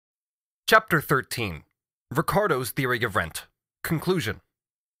Chapter 13. Ricardo's Theory of Rent. Conclusion.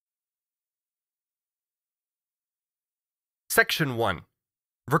 Section 1.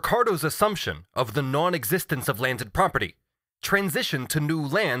 Ricardo's assumption of the non-existence of landed property. Transition to new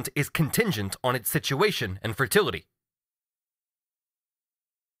land is contingent on its situation and fertility.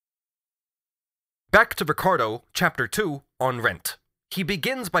 Back to Ricardo, Chapter 2, on rent. He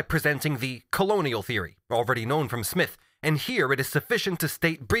begins by presenting the colonial theory, already known from Smith, and here it is sufficient to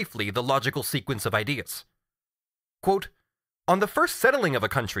state briefly the logical sequence of ideas. Quote, on the first settling of a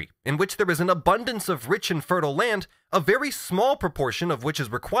country, in which there is an abundance of rich and fertile land, a very small proportion of which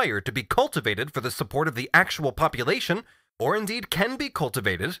is required to be cultivated for the support of the actual population, or indeed can be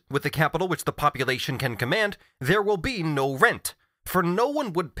cultivated with the capital which the population can command, there will be no rent. For no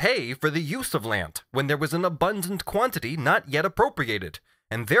one would pay for the use of land when there was an abundant quantity not yet appropriated,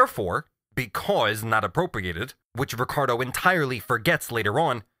 and therefore, because not appropriated, which Ricardo entirely forgets later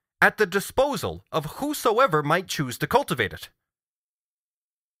on, at the disposal of whosoever might choose to cultivate it.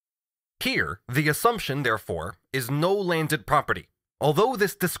 Here, the assumption, therefore, is no landed property. Although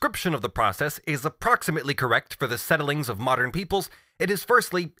this description of the process is approximately correct for the settlings of modern peoples, it is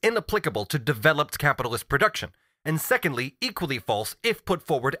firstly inapplicable to developed capitalist production, and secondly, equally false if put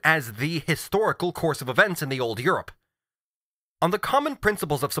forward as the historical course of events in the old Europe. On the common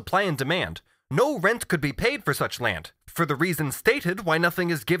principles of supply and demand, no rent could be paid for such land, for the reason stated why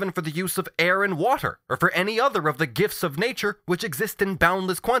nothing is given for the use of air and water, or for any other of the gifts of nature which exist in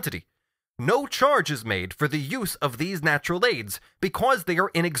boundless quantity. No charge is made for the use of these natural aids, because they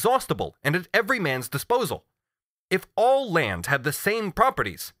are inexhaustible and at every man's disposal. If all land had the same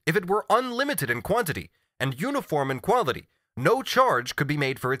properties, if it were unlimited in quantity, and uniform in quality, no charge could be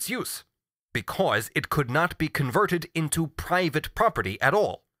made for its use, because it could not be converted into private property at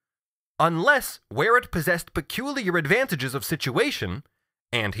all, unless where it possessed peculiar advantages of situation,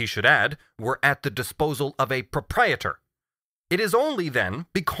 and he should add, were at the disposal of a proprietor. It is only then,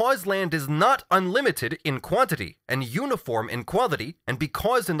 because land is not unlimited in quantity and uniform in quality, and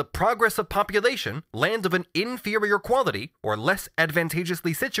because in the progress of population, land of an inferior quality, or less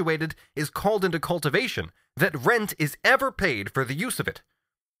advantageously situated, is called into cultivation, that rent is ever paid for the use of it.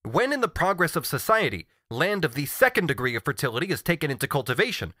 When in the progress of society, land of the second degree of fertility is taken into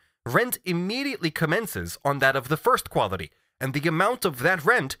cultivation, rent immediately commences on that of the first quality, and the amount of that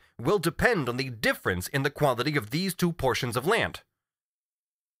rent will depend on the difference in the quality of these two portions of land.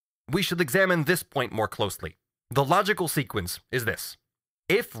 We should examine this point more closely. The logical sequence is this.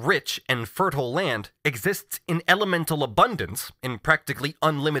 If rich and fertile land exists in elemental abundance, in practically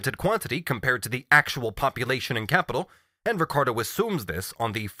unlimited quantity compared to the actual population and capital, and Ricardo assumes this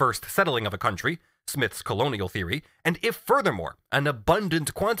on the first settling of a country, Smith's colonial theory, and if furthermore an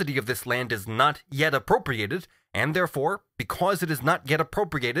abundant quantity of this land is not yet appropriated, and therefore, because it is not yet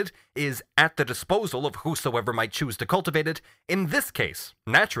appropriated, is at the disposal of whosoever might choose to cultivate it, in this case,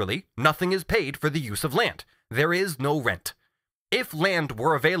 naturally, nothing is paid for the use of land. There is no rent. If land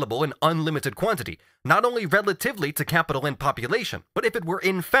were available in unlimited quantity, not only relatively to capital and population, but if it were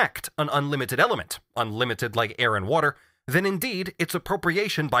in fact an unlimited element, unlimited like air and water, then indeed its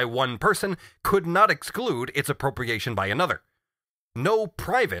appropriation by one person could not exclude its appropriation by another. No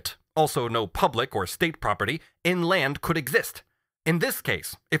private, also no public or state property, in land could exist. In this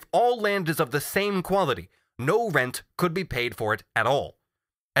case, if all land is of the same quality, no rent could be paid for it at all.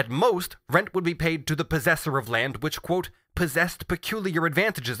 At most, rent would be paid to the possessor of land which, quote, possessed peculiar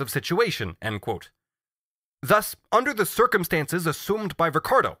advantages of situation, end quote. Thus, under the circumstances assumed by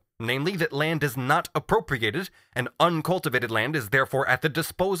Ricardo, namely that land is not appropriated, and uncultivated land is therefore at the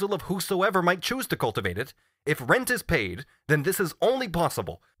disposal of whosoever might choose to cultivate it, if rent is paid, then this is only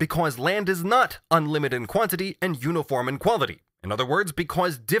possible because land is not unlimited in quantity and uniform in quality. In other words,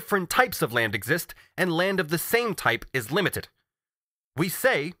 because different types of land exist, and land of the same type is limited. We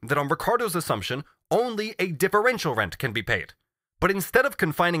say that on Ricardo's assumption, only a differential rent can be paid. But instead of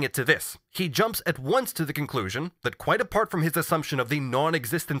confining it to this, he jumps at once to the conclusion that quite apart from his assumption of the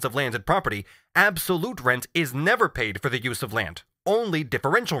non-existence of landed property, absolute rent is never paid for the use of land, only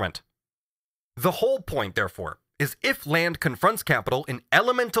differential rent. The whole point, therefore, is if land confronts capital in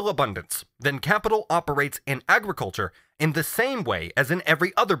elemental abundance, then capital operates in agriculture in the same way as in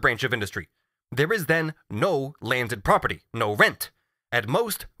every other branch of industry. There is then no landed property, no rent. At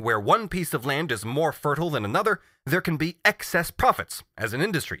most, where one piece of land is more fertile than another, there can be excess profits, as in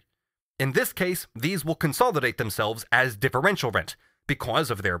industry. In this case, these will consolidate themselves as differential rent,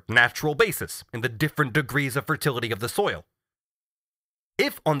 because of their natural basis in the different degrees of fertility of the soil.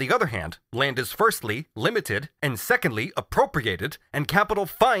 If, on the other hand, land is firstly limited and secondly appropriated, and capital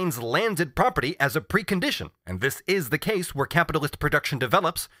finds landed property as a precondition, and this is the case where capitalist production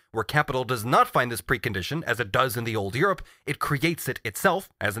develops, where capital does not find this precondition as it does in the old Europe, it creates it itself,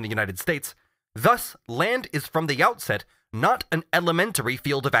 as in the United States. Thus, land is from the outset not an elementary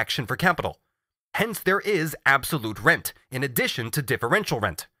field of action for capital. Hence there is absolute rent, in addition to differential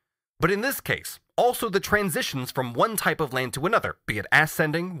rent. But in this case, also the transitions from one type of land to another, be it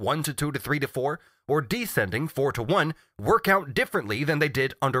ascending 1 to 2 to 3 to 4, or descending 4 to 1, work out differently than they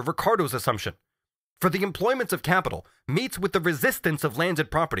did under Ricardo's assumption. For the employment of capital meets with the resistance of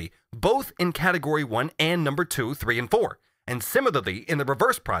landed property both in category 1 and number 2, 3, and 4, and similarly in the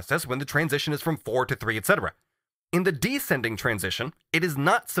reverse process when the transition is from 4 to 3, etc. In the descending transition, it is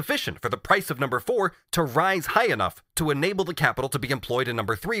not sufficient for the price of number 4 to rise high enough to enable the capital to be employed in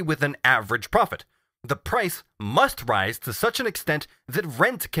number 3 with an average profit. The price must rise to such an extent that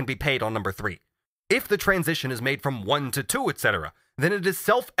rent can be paid on number 3. If the transition is made from 1 to 2, etc., then it is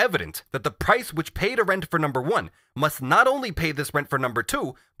self-evident that the price which paid a rent for number 1 must not only pay this rent for number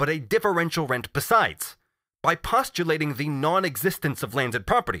 2, but a differential rent besides. By postulating the non-existence of landed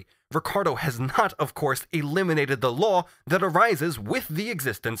property, Ricardo has not, of course, eliminated the law that arises with the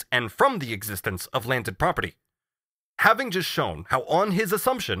existence and from the existence of landed property. Having just shown how on his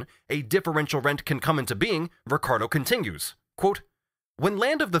assumption a differential rent can come into being, Ricardo continues, quote, "When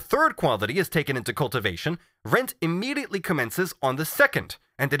land of the third quality is taken into cultivation, rent immediately commences on the second,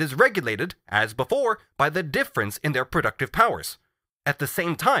 and it is regulated, as before, by the difference in their productive powers. At the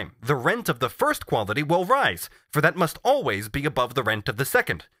same time, the rent of the first quality will rise, for that must always be above the rent of the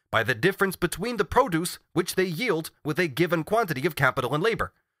second, by the difference between the produce which they yield with a given quantity of capital and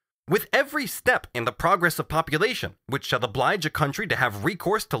labor. With every step in the progress of population, which shall oblige a country to have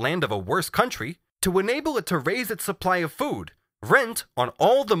recourse to land of a worse country, to enable it to raise its supply of food, rent on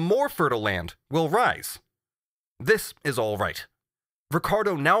all the more fertile land will rise." This is all right.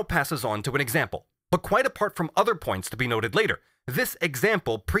 Ricardo now passes on to an example, but quite apart from other points to be noted later. This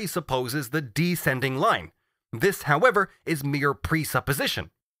example presupposes the descending line. This, however, is mere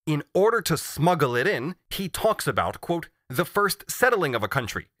presupposition. In order to smuggle it in, he talks about, quote, "the first settling of a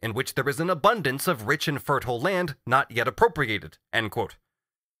country, in which there is an abundance of rich and fertile land not yet appropriated," end quote.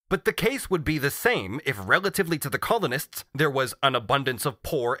 But the case would be the same if relatively to the colonists there was an abundance of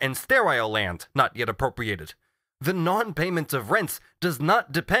poor and sterile land not yet appropriated. The non-payment of rents does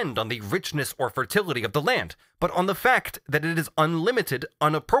not depend on the richness or fertility of the land, but on the fact that it is unlimited,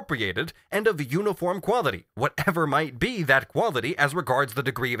 unappropriated, and of uniform quality, whatever might be that quality as regards the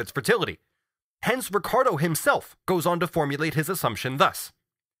degree of its fertility. Hence Ricardo himself goes on to formulate his assumption thus: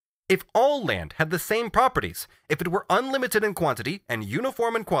 if all land had the same properties, if it were unlimited in quantity and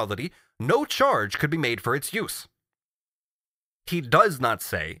uniform in quality, no charge could be made for its use. He does not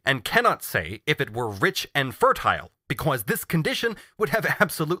say, and cannot say, if it were rich and fertile, because this condition would have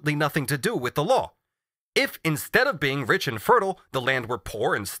absolutely nothing to do with the law. If, instead of being rich and fertile, the land were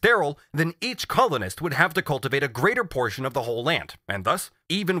poor and sterile, then each colonist would have to cultivate a greater portion of the whole land, and thus,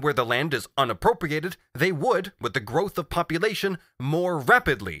 even where the land is unappropriated, they would, with the growth of population, more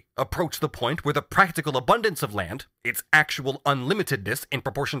rapidly approach the point where the practical abundance of land, its actual unlimitedness in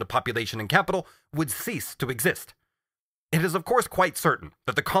proportion to population and capital, would cease to exist. It is of course quite certain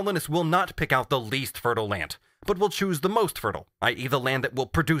that the colonists will not pick out the least fertile land, but will choose the most fertile, i.e. the land that will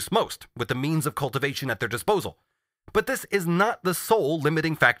produce most, with the means of cultivation at their disposal. But this is not the sole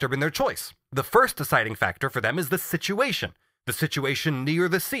limiting factor in their choice. The first deciding factor for them is the situation near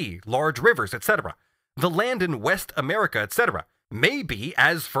the sea, large rivers, etc. The land in West America, etc., may be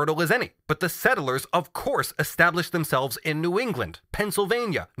as fertile as any, but the settlers of course established themselves in New England,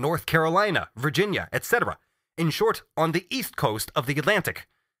 Pennsylvania, North Carolina, Virginia, etc., in short, on the east coast of the Atlantic.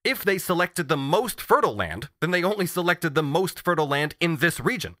 If they selected the most fertile land, then they only selected the most fertile land in this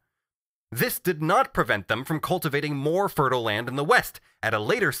region. This did not prevent them from cultivating more fertile land in the West at a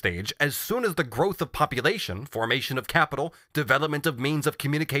later stage, as soon as the growth of population, formation of capital, development of means of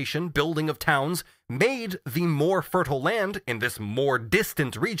communication, building of towns, made the more fertile land in this more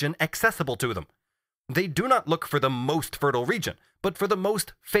distant region accessible to them. They do not look for the most fertile region, but for the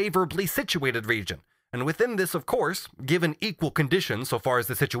most favorably situated region. And within this, of course, given equal conditions so far as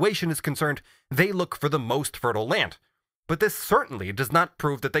the situation is concerned, they look for the most fertile land. But this certainly does not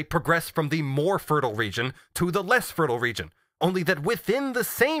prove that they progress from the more fertile region to the less fertile region, only that within the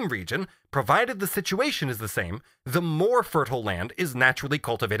same region, provided the situation is the same, the more fertile land is naturally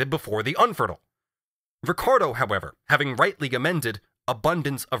cultivated before the unfertile. Ricardo, however, having rightly amended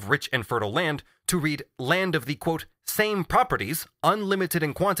abundance of rich and fertile land to read land of the, quote, same properties, unlimited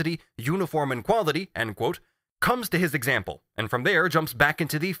in quantity, uniform in quality, end quote, comes to his example, and from there jumps back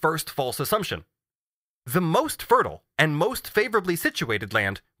into the first false assumption. The most fertile and most favorably situated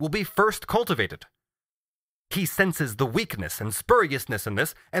land will be first cultivated. He senses the weakness and spuriousness in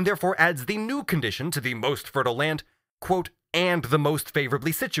this, and therefore adds the new condition to the most fertile land, quote, and the most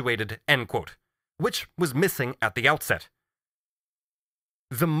favorably situated, end quote, which was missing at the outset.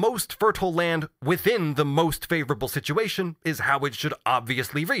 The most fertile land within the most favorable situation is how it should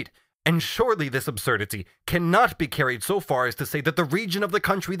obviously read. And surely this absurdity cannot be carried so far as to say that the region of the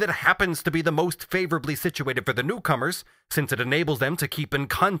country that happens to be the most favorably situated for the newcomers, since it enables them to keep in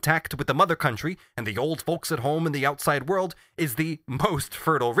contact with the mother country and the old folks at home in the outside world, is the most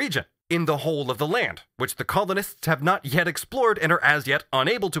fertile region in the whole of the land, which the colonists have not yet explored and are as yet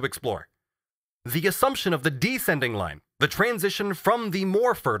unable to explore. The assumption of the descending line, the transition from the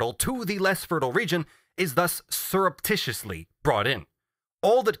more fertile to the less fertile region, is thus surreptitiously brought in.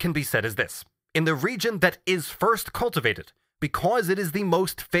 All that can be said is this: in the region that is first cultivated, because it is the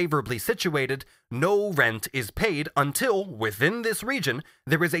most favorably situated, no rent is paid until, within this region,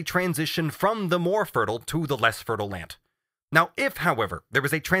 there is a transition from the more fertile to the less fertile land. Now, if, however, there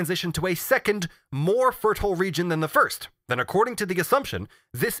is a transition to a second, more fertile region than the first, then according to the assumption,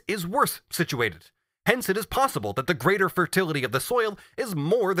 this is worse situated. Hence, it is possible that the greater fertility of the soil is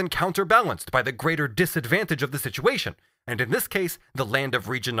more than counterbalanced by the greater disadvantage of the situation, and in this case, the land of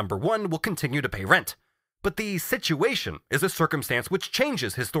region number 1 will continue to pay rent. But the situation is a circumstance which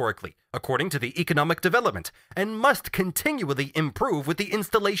changes historically, according to the economic development, and must continually improve with the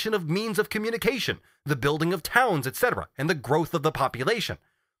installation of means of communication, the building of towns, etc., and the growth of the population.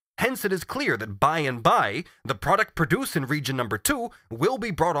 Hence, it is clear that by and by, the product produced in region number 2 will be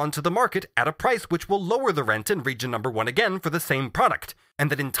brought onto the market at a price which will lower the rent in region number 1 again for the same product,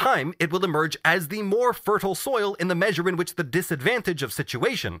 and that in time it will emerge as the more fertile soil in the measure in which the disadvantage of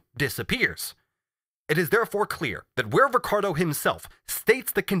situation disappears. It is therefore clear that where Ricardo himself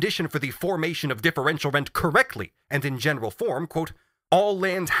states the condition for the formation of differential rent correctly and in general form, quote, all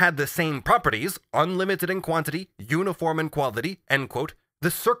land had the same properties, unlimited in quantity, uniform in quality, end quote, the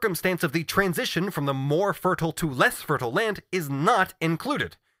circumstance of the transition from the more fertile to less fertile land is not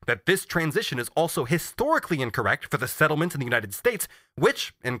included. That this transition is also historically incorrect for the settlement in the United States,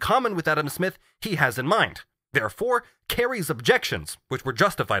 which, in common with Adam Smith, he has in mind. Therefore, carries objections, which were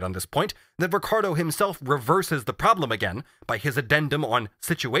justified on this point, that Ricardo himself reverses the problem again by his addendum on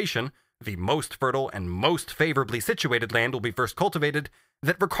situation, the most fertile and most favorably situated land will be first cultivated,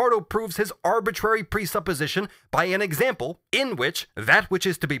 that Ricardo proves his arbitrary presupposition by an example in which that which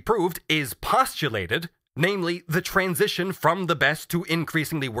is to be proved is postulated, namely the transition from the best to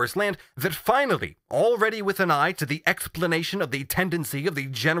increasingly worse land, that finally, already with an eye to the explanation of the tendency of the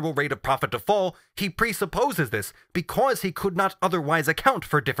general rate of profit to fall, he presupposes this because he could not otherwise account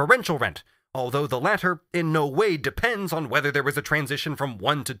for differential rent, although the latter in no way depends on whether there is a transition from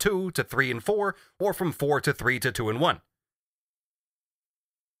 1 to 2 to 3 and 4, or from 4 to 3 to 2 and 1.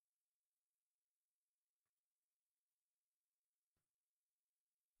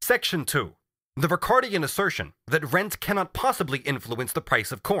 Section 2. The Ricardian assertion that rent cannot possibly influence the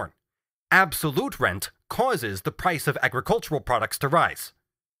price of corn. Absolute rent causes the price of agricultural products to rise.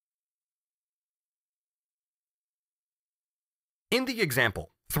 In the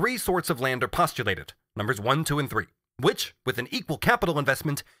example, 3 sorts of land are postulated, numbers 1, 2, and 3, which, with an equal capital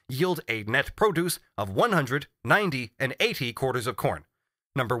investment, yield a net produce of 100, 90, and 80 quarters of corn.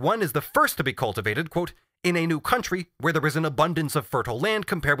 Number 1 is the first to be cultivated, quote, in a new country where there is an abundance of fertile land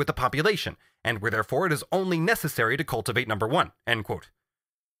compared with the population, and where therefore it is only necessary to cultivate number 1, end quote.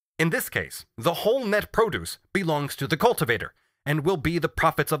 In this case, the whole net produce belongs to the cultivator, and will be the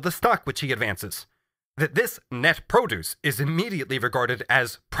profits of the stock which he advances. That this net produce is immediately regarded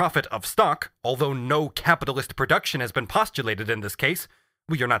as profit of stock, although no capitalist production has been postulated in this case,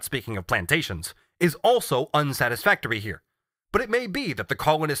 we are not speaking of plantations, is also unsatisfactory here. But it may be that the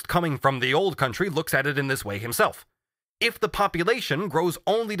colonist coming from the old country looks at it in this way himself. If the population grows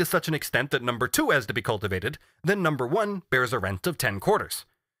only to such an extent that number 2 has to be cultivated, then number 1 bears a rent of 10 quarters.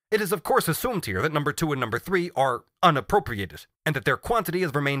 It is of course assumed here that number 2 and number 3 are unappropriated, and that their quantity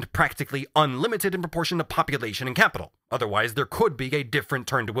has remained practically unlimited in proportion to population and capital, otherwise there could be a different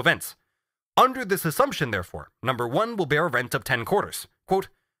turn to events. Under this assumption, therefore, number 1 will bear a rent of 10 quarters. Quote,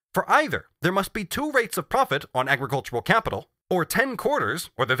 for either there must be 2 rates of profit on agricultural capital, or 10 quarters,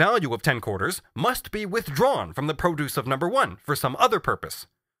 or the value of 10 quarters, must be withdrawn from the produce of number 1 for some other purpose.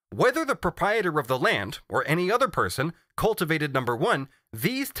 Whether the proprietor of the land, or any other person, cultivated number 1,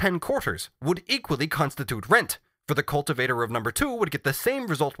 these 10 quarters would equally constitute rent, for the cultivator of number 2 would get the same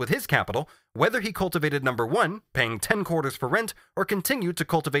result with his capital, whether he cultivated number 1, paying 10 quarters for rent, or continued to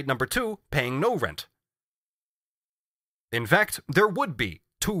cultivate number 2, paying no rent. In fact, there would be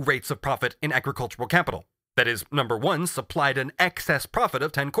two rates of profit in agricultural capital. That is, number one supplied an excess profit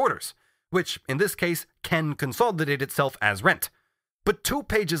of 10 quarters, which, in this case, can consolidate itself as rent. But 2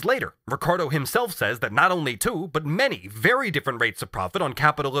 pages later, Ricardo himself says that not only two, but many very different rates of profit on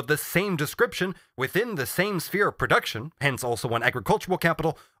capital of the same description within the same sphere of production, hence also on agricultural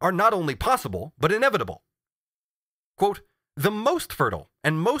capital, are not only possible, but inevitable. Quote, "The most fertile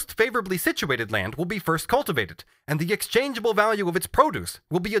and most favorably situated land will be first cultivated, and the exchangeable value of its produce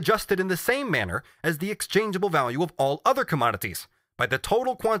will be adjusted in the same manner as the exchangeable value of all other commodities, by the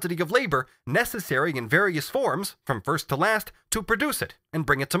total quantity of labor necessary in various forms, from first to last, to produce it and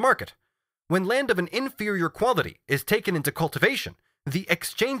bring it to market. When land of an inferior quality is taken into cultivation, the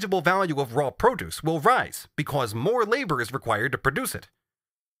exchangeable value of raw produce will rise because more labor is required to produce it.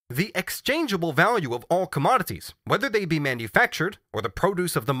 The exchangeable value of all commodities, whether they be manufactured, or the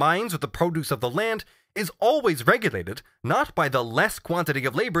produce of the mines or the produce of the land, is always regulated not by the less quantity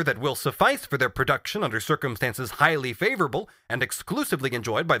of labor that will suffice for their production under circumstances highly favorable and exclusively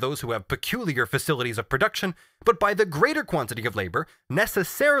enjoyed by those who have peculiar facilities of production, but by the greater quantity of labor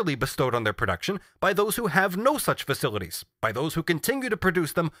necessarily bestowed on their production by those who have no such facilities, by those who continue to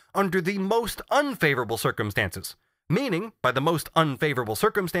produce them under the most unfavorable circumstances. Meaning, by the most unfavorable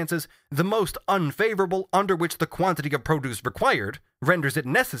circumstances, the most unfavorable under which the quantity of produce required renders it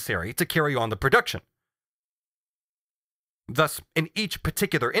necessary to carry on the production. Thus, in each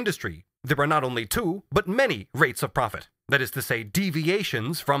particular industry, there are not only two, but many rates of profit, that is to say,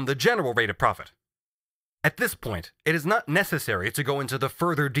 deviations from the general rate of profit. At this point, it is not necessary to go into the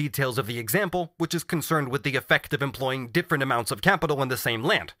further details of the example, which is concerned with the effect of employing different amounts of capital on the same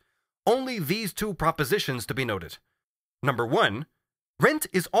land. Only these two propositions to be noted. Number one, rent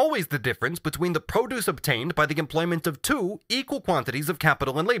is always the difference between the produce obtained by the employment of two equal quantities of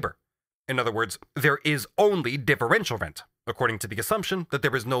capital and labor. In other words, there is only differential rent, according to the assumption that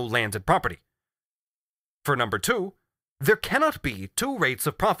there is no landed property. For number two, there cannot be two rates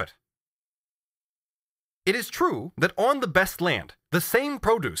of profit. It is true that on the best land, the same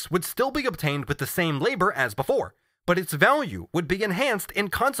produce would still be obtained with the same labor as before, but its value would be enhanced in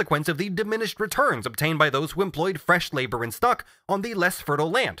consequence of the diminished returns obtained by those who employed fresh labor in stock on the less fertile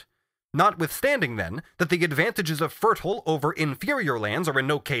land. Notwithstanding, then, that the advantages of fertile over inferior lands are in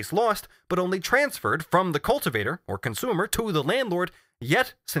no case lost, but only transferred from the cultivator or consumer to the landlord,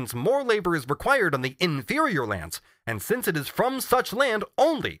 yet, since more labor is required on the inferior lands, and since it is from such land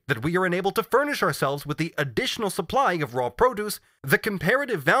only that we are enabled to furnish ourselves with the additional supply of raw produce, the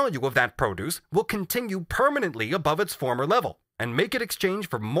comparative value of that produce will continue permanently above its former level, and make it exchange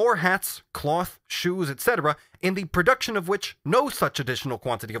for more hats, cloth, shoes, etc., in the production of which no such additional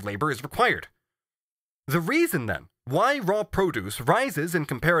quantity of labor is required. The reason, then, why raw produce rises in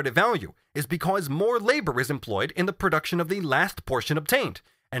comparative value is because more labor is employed in the production of the last portion obtained,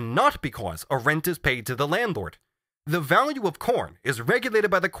 and not because a rent is paid to the landlord. The value of corn is regulated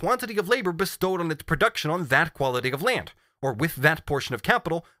by the quantity of labor bestowed on its production on that quality of land, or with that portion of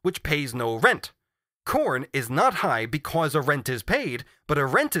capital which pays no rent. Corn is not high because a rent is paid, but a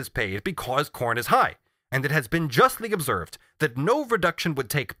rent is paid because corn is high, and it has been justly observed that no reduction would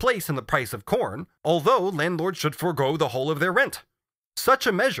take place in the price of corn, although landlords should forego the whole of their rent. Such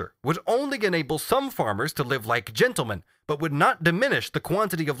a measure would only enable some farmers to live like gentlemen, but would not diminish the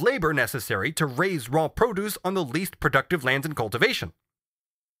quantity of labor necessary to raise raw produce on the least productive lands in cultivation.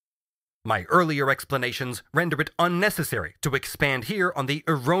 My earlier explanations render it unnecessary to expand here on the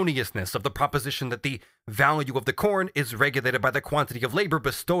erroneousness of the proposition that the value of the corn is regulated by the quantity of labor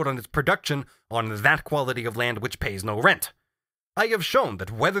bestowed on its production on that quality of land which pays no rent. I have shown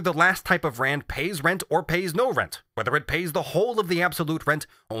that whether the last type of land pays rent or pays no rent, whether it pays the whole of the absolute rent,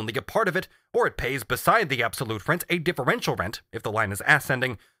 only a part of it, or it pays beside the absolute rent a differential rent, if the line is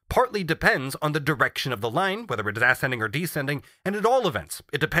ascending, partly depends on the direction of the line, whether it is ascending or descending, and at all events,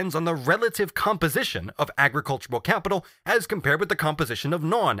 it depends on the relative composition of agricultural capital as compared with the composition of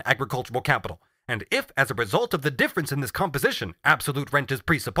non-agricultural capital. And if, as a result of the difference in this composition, absolute rent is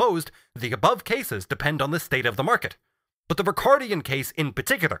presupposed, the above cases depend on the state of the market. But the Ricardian case in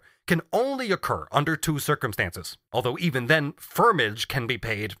particular can only occur under two circumstances, although even then, fermage can be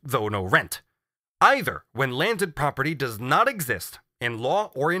paid, though no rent. Either when landed property does not exist, in law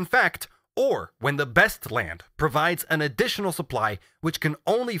or in fact, or when the best land provides an additional supply which can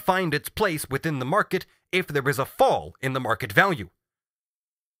only find its place within the market if there is a fall in the market value.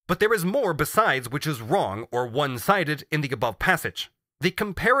 But there is more besides which is wrong or one-sided in the above passage. The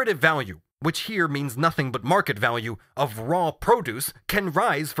comparative value, which here means nothing but market value, of raw produce can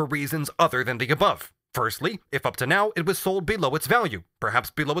rise for reasons other than the above. Firstly, if up to now it was sold below its value,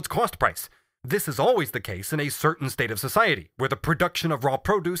 perhaps below its cost price. This is always the case in a certain state of society, where the production of raw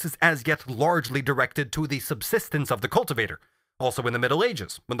produce is as yet largely directed to the subsistence of the cultivator. Also in the Middle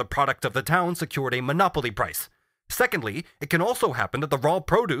Ages, when the product of the town secured a monopoly price. Secondly, it can also happen that the raw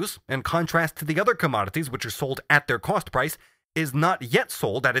produce, in contrast to the other commodities which are sold at their cost price, is not yet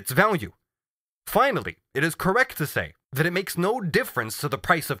sold at its value. Finally, it is correct to say that it makes no difference to the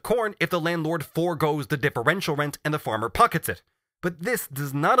price of corn if the landlord foregoes the differential rent and the farmer pockets it. But this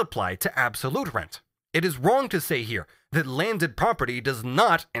does not apply to absolute rent. It is wrong to say here that landed property does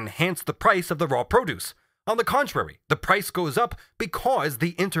not enhance the price of the raw produce. On the contrary, the price goes up because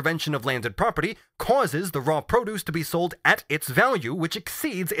the intervention of landed property causes the raw produce to be sold at its value, which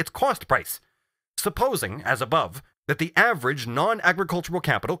exceeds its cost price. Supposing, as above, that the average non-agricultural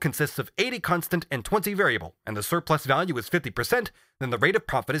capital consists of 80 constant and 20 variable, and the surplus value is 50%, then the rate of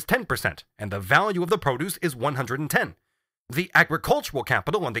profit is 10%, and the value of the produce is 110. The agricultural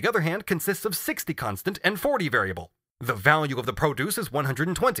capital, on the other hand, consists of 60 constant and 40 variable. The value of the produce is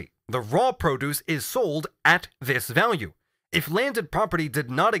 120. The raw produce is sold at this value. If landed property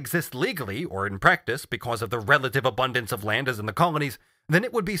did not exist legally or in practice because of the relative abundance of land as in the colonies, then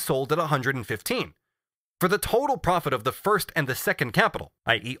it would be sold at 115. For the total profit of the first and the second capital,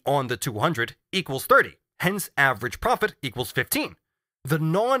 i.e. on the 200, equals 30. Hence, average profit equals 15. The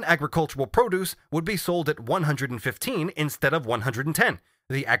non-agricultural produce would be sold at 115 instead of 110.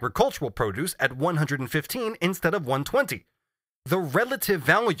 The agricultural produce at 115 instead of 120. The relative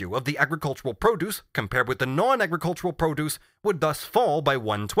value of the agricultural produce compared with the non-agricultural produce would thus fall by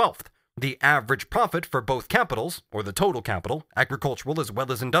 1/12. The average profit for both capitals, or the total capital, agricultural as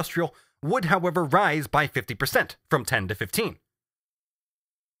well as industrial, would however rise by 50%, from 10 to 15.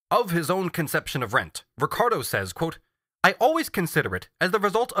 Of his own conception of rent, Ricardo says, quote, "I always consider it as the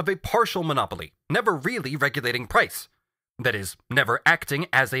result of a partial monopoly, never really regulating price. That is, never acting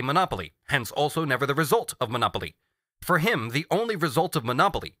as a monopoly, hence also never the result of monopoly. For him, the only result of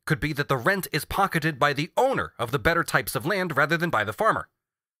monopoly could be that the rent is pocketed by the owner of the better types of land rather than by the farmer.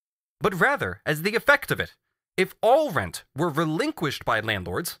 But rather as the effect of it. If all rent were relinquished by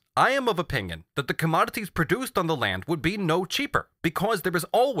landlords, I am of opinion that the commodities produced on the land would be no cheaper, because there is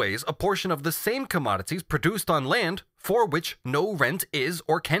always a portion of the same commodities produced on land for which no rent is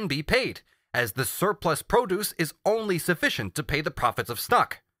or can be paid, as the surplus produce is only sufficient to pay the profits of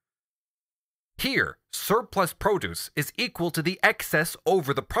stock. Here, surplus produce is equal to the excess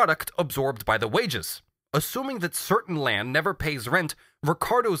over the product absorbed by the wages. Assuming that certain land never pays rent,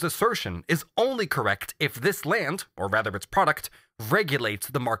 Ricardo's assertion is only correct if this land, or rather its product, regulates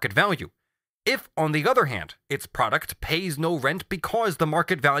the market value. If, on the other hand, its product pays no rent because the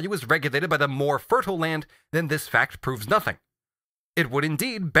market value is regulated by the more fertile land, then this fact proves nothing. It would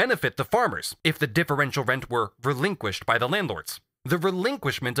indeed benefit the farmers if the differential rent were relinquished by the landlords. The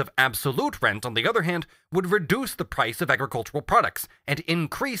relinquishment of absolute rent, on the other hand, would reduce the price of agricultural products and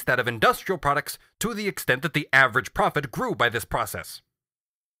increase that of industrial products to the extent that the average profit grew by this process.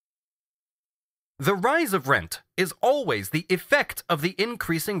 The rise of rent is always the effect of the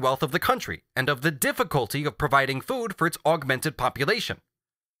increasing wealth of the country and of the difficulty of providing food for its augmented population.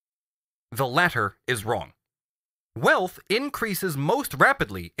 The latter is wrong. Wealth increases most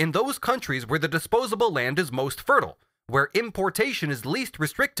rapidly in those countries where the disposable land is most fertile, where importation is least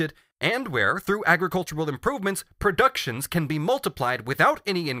restricted, and where, through agricultural improvements, productions can be multiplied without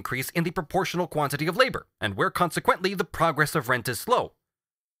any increase in the proportional quantity of labor, and where consequently the progress of rent is slow.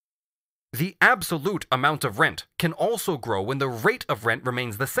 The absolute amount of rent can also grow when the rate of rent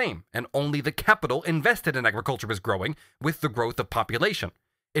remains the same, and only the capital invested in agriculture is growing with the growth of population.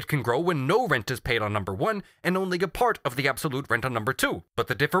 It can grow when no rent is paid on number 1 and only a part of the absolute rent on number 2, but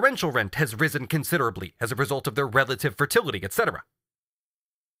the differential rent has risen considerably as a result of their relative fertility, etc.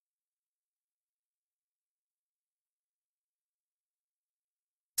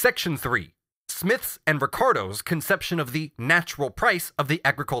 Section 3. Smith's and Ricardo's conception of the natural price of the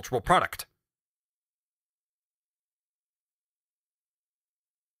agricultural product.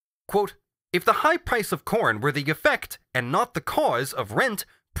 Quote, "If the high price of corn were the effect and not the cause of rent,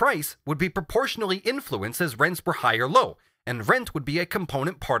 price would be proportionally influenced as rents were high or low, and rent would be a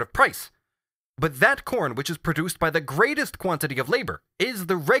component part of price. But that corn which is produced by the greatest quantity of labor is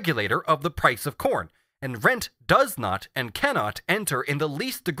the regulator of the price of corn, and rent does not and cannot enter in the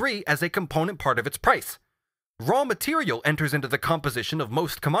least degree as a component part of its price. Raw material enters into the composition of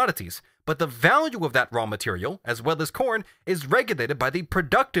most commodities, but the value of that raw material, as well as corn, is regulated by the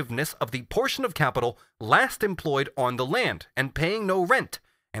productiveness of the portion of capital last employed on the land and paying no rent,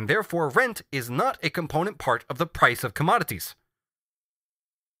 and therefore rent is not a component part of the price of commodities."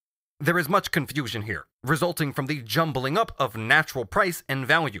 There is much confusion here, resulting from the jumbling up of natural price and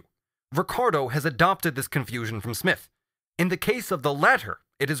value. Ricardo has adopted this confusion from Smith. In the case of the latter,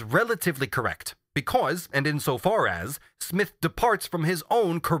 it is relatively correct, because, and insofar as, Smith departs from his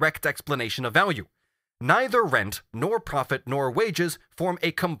own correct explanation of value. Neither rent, nor profit, nor wages form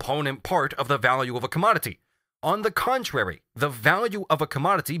a component part of the value of a commodity. On the contrary, the value of a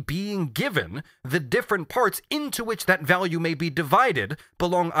commodity being given, the different parts into which that value may be divided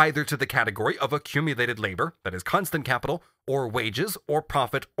belong either to the category of accumulated labor, that is constant capital, or wages, or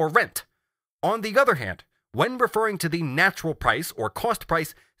profit, or rent. On the other hand, when referring to the natural price or cost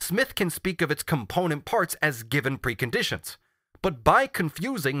price, Smith can speak of its component parts as given preconditions. But by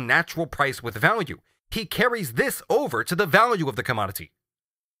confusing natural price with value, he carries this over to the value of the commodity.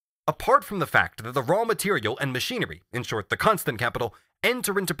 Apart from the fact that the raw material and machinery, in short the constant capital,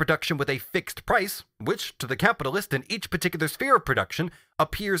 enter into production with a fixed price, which to the capitalist in each particular sphere of production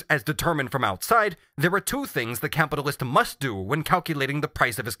appears as determined from outside, there are two things the capitalist must do when calculating the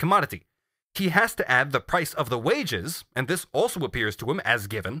price of his commodity. He has to add the price of the wages, and this also appears to him as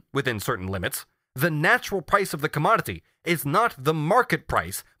given, within certain limits. The natural price of the commodity is not the market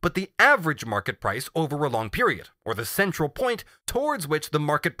price, but the average market price over a long period, or the central point towards which the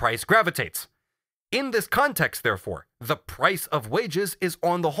market price gravitates. In this context, therefore, the price of wages is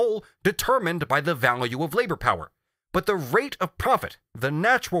on the whole determined by the value of labor power. But the rate of profit, the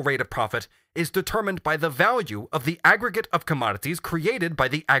natural rate of profit, is determined by the value of the aggregate of commodities created by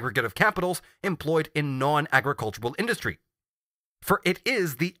the aggregate of capitals employed in non-agricultural industry. For it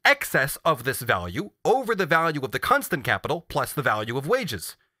is the excess of this value over the value of the constant capital plus the value of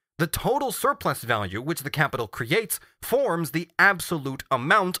wages. The total surplus value which the capital creates forms the absolute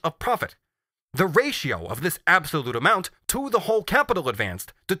amount of profit. The ratio of this absolute amount to the whole capital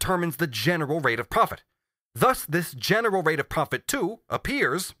advanced determines the general rate of profit. Thus, this general rate of profit, too,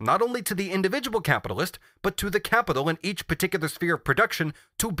 appears, not only to the individual capitalist, but to the capital in each particular sphere of production,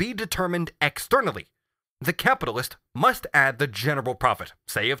 to be determined externally. The capitalist must add the general profit,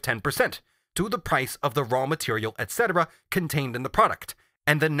 say of 10%, to the price of the raw material, etc., contained in the product,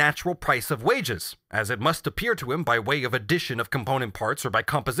 and the natural price of wages, as it must appear to him by way of addition of component parts or by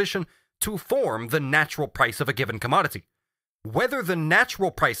composition, to form the natural price of a given commodity. Whether the natural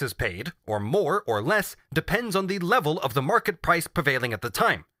price is paid, or more or less, depends on the level of the market price prevailing at the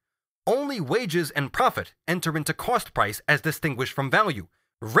time. Only wages and profit enter into cost price as distinguished from value.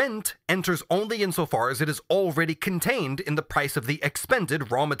 Rent enters only insofar as it is already contained in the price of the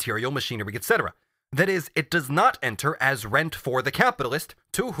expended raw material, machinery, etc. That is, it does not enter as rent for the capitalist,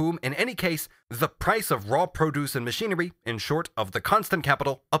 to whom, in any case, the price of raw produce and machinery, in short, of the constant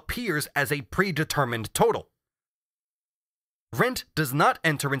capital, appears as a predetermined total. Rent does not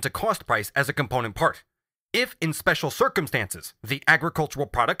enter into cost price as a component part. If, in special circumstances, the agricultural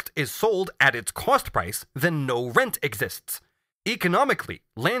product is sold at its cost price, then no rent exists. Economically,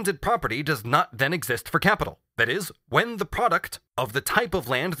 landed property does not then exist for capital. That is, when the product of the type of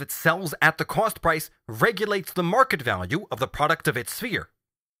land that sells at the cost price regulates the market value of the product of its sphere.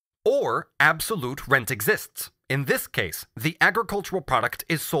 Or absolute rent exists. In this case, the agricultural product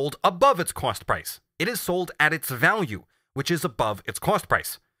is sold above its cost price. It is sold at its value, which is above its cost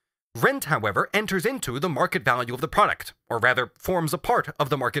price. Rent, however, enters into the market value of the product, or rather forms a part of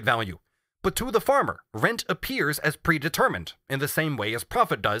the market value. But to the farmer, rent appears as predetermined, in the same way as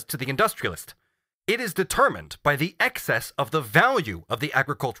profit does to the industrialist. It is determined by the excess of the value of the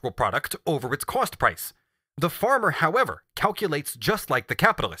agricultural product over its cost price. The farmer, however, calculates just like the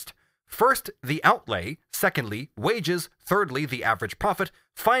capitalist. First, the outlay, secondly, wages, thirdly, the average profit,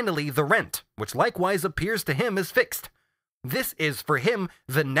 finally, the rent, which likewise appears to him as fixed. This is for him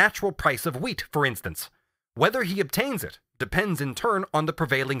the natural price of wheat, for instance. Whether he obtains it depends in turn on the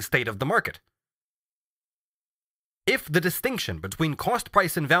prevailing state of the market. If the distinction between cost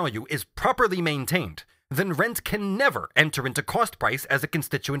price and value is properly maintained, then rent can never enter into cost price as a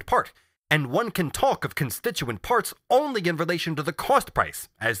constituent part, and one can talk of constituent parts only in relation to the cost price,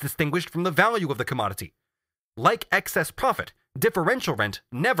 as distinguished from the value of the commodity. Like excess profit, differential rent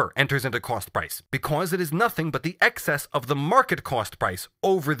never enters into cost price, because it is nothing but the excess of the market cost price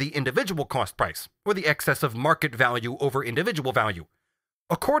over the individual cost price, or the excess of market value over individual value.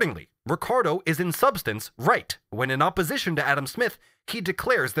 Accordingly, Ricardo is in substance right when, in opposition to Adam Smith, he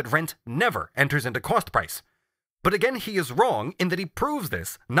declares that rent never enters into cost price. But again, he is wrong in that he proves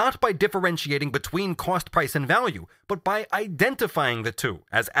this not by differentiating between cost price and value, but by identifying the two,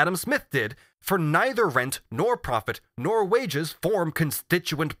 as Adam Smith did, for neither rent nor profit nor wages form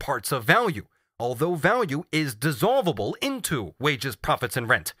constituent parts of value, although value is dissolvable into wages, profits, and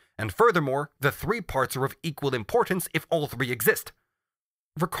rent, and furthermore, the three parts are of equal importance if all three exist.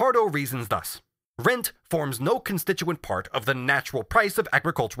 Ricardo reasons thus. Rent forms no constituent part of the natural price of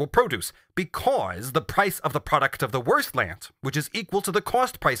agricultural produce because the price of the product of the worst land, which is equal to the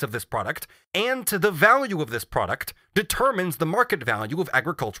cost price of this product and to the value of this product, determines the market value of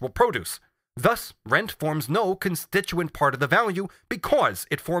agricultural produce. Thus, rent forms no constituent part of the value because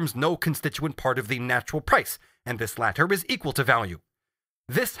it forms no constituent part of the natural price, and this latter is equal to value.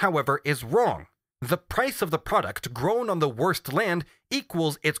 This, however, is wrong. The price of the product grown on the worst land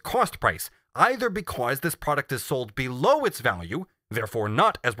equals its cost price, either because this product is sold below its value, therefore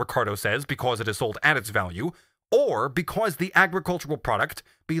not, as Ricardo says, because it is sold at its value, or because the agricultural product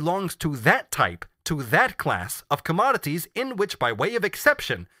belongs to that type, to that class of commodities in which, by way of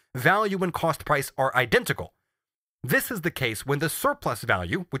exception, value and cost price are identical. This is the case when the surplus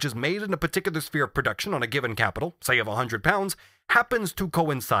value, which is made in a particular sphere of production on a given capital, say of £100, happens to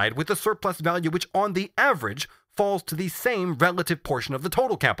coincide with the surplus value which on the average falls to the same relative portion of the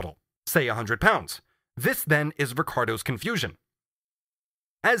total capital, say £100. This then is Ricardo's confusion.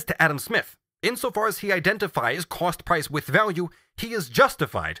 As to Adam Smith, insofar as he identifies cost price with value, he is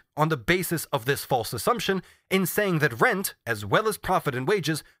justified on the basis of this false assumption in saying that rent, as well as profit and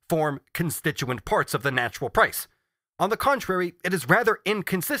wages, form constituent parts of the natural price. On the contrary, it is rather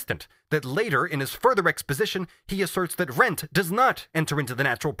inconsistent that later in his further exposition he asserts that rent does not enter into the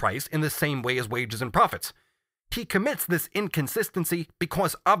natural price in the same way as wages and profits. He commits this inconsistency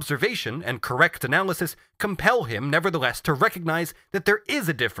because observation and correct analysis compel him nevertheless to recognize that there is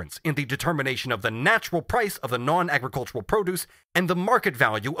a difference in the determination of the natural price of the non-agricultural produce and the market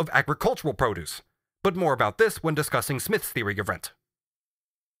value of agricultural produce. But more about this when discussing Smith's theory of rent.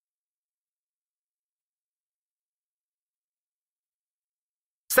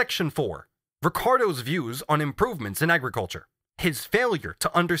 Section 4. Ricardo's views on improvements in agriculture. His failure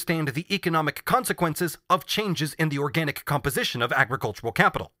to understand the economic consequences of changes in the organic composition of agricultural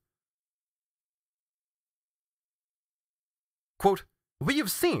capital. Quote, "We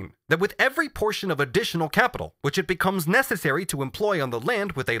have seen that with every portion of additional capital which it becomes necessary to employ on the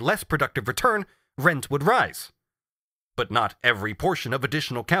land with a less productive return, rent would rise. But not every portion of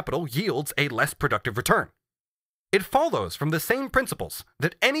additional capital yields a less productive return. It follows from the same principles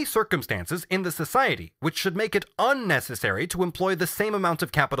that any circumstances in the society which should make it unnecessary to employ the same amount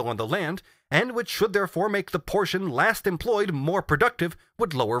of capital on the land, and which should therefore make the portion last employed more productive,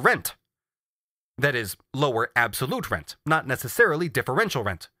 would lower rent. That is, lower absolute rent, not necessarily differential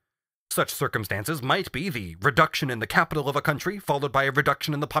rent. Such circumstances might be the reduction in the capital of a country followed by a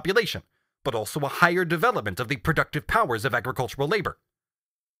reduction in the population, but also a higher development of the productive powers of agricultural labor.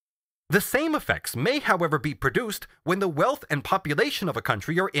 The same effects may, however, be produced when the wealth and population of a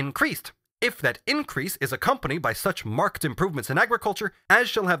country are increased, if that increase is accompanied by such marked improvements in agriculture as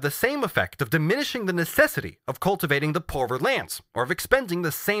shall have the same effect of diminishing the necessity of cultivating the poorer lands, or of expending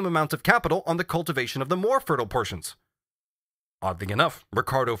the same amount of capital on the cultivation of the more fertile portions. Oddly enough,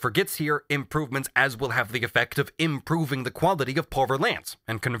 Ricardo forgets here improvements as will have the effect of improving the quality of poorer lands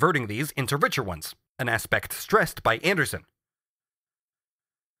and converting these into richer ones, an aspect stressed by Anderson.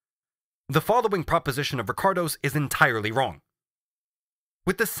 The following proposition of Ricardo's is entirely wrong.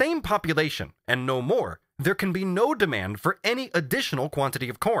 With the same population, and no more, there can be no demand for any additional quantity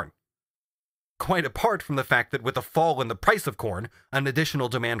of corn. Quite apart from the fact that with a fall in the price of corn, an additional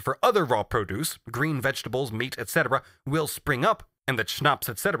demand for other raw produce, green vegetables, meat, etc., will spring up, and that schnapps,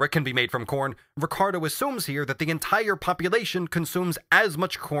 etc., can be made from corn, Ricardo assumes here that the entire population consumes as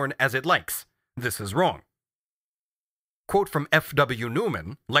much corn as it likes. This is wrong. Quote from F.W.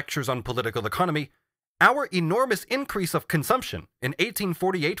 Newman, Lectures on Political Economy, "Our enormous increase of consumption in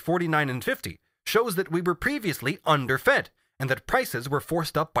 1848, 49, and 50 shows that we were previously underfed, and that prices were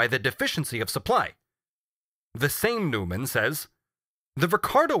forced up by the deficiency of supply." The same Newman says, "The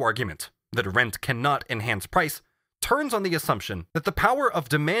Ricardo argument, that rent cannot enhance price, turns on the assumption that the power of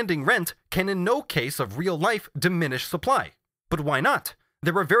demanding rent can in no case of real life diminish supply. But why not?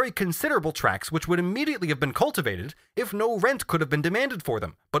 There are very considerable tracts which would immediately have been cultivated if no rent could have been demanded for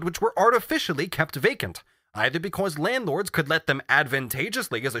them, but which were artificially kept vacant, either because landlords could let them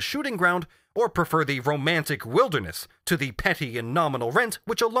advantageously as a shooting ground, or prefer the romantic wilderness to the petty and nominal rent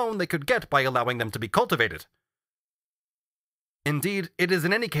which alone they could get by allowing them to be cultivated." Indeed, it is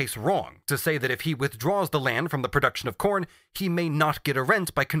in any case wrong to say that if he withdraws the land from the production of corn, he may not get a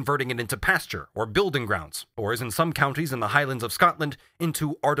rent by converting it into pasture or building grounds, or as in some counties in the Highlands of Scotland,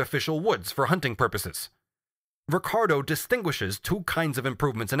 into artificial woods for hunting purposes. Ricardo distinguishes two kinds of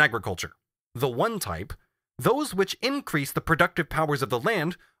improvements in agriculture. The one type, those which increase the productive powers of the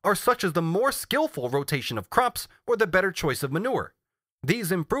land, are such as the more skillful rotation of crops or the better choice of manure.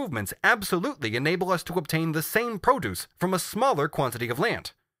 These improvements absolutely enable us to obtain the same produce from a smaller quantity of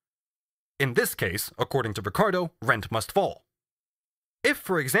land. In this case, according to Ricardo, rent must fall. If,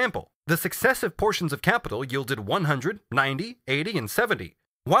 for example, the successive portions of capital yielded 100, 90, 80, and 70,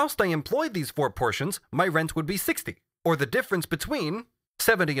 whilst I employed these 4 portions, my rent would be 60, or the difference between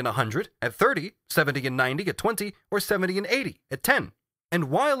 70 and 100 at 30, 70 and 90 at 20, or 70 and 80 at 10. And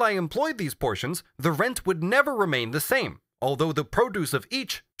while I employed these portions, the rent would never remain the same, although the produce of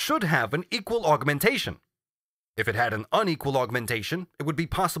each should have an equal augmentation. If it had an unequal augmentation, it would be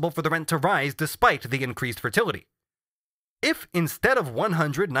possible for the rent to rise despite the increased fertility. If instead of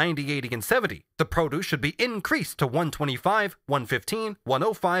 100, 90, 80, and 70, the produce should be increased to 125, 115,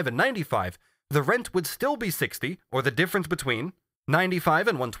 105, and 95, the rent would still be 60, or the difference between 95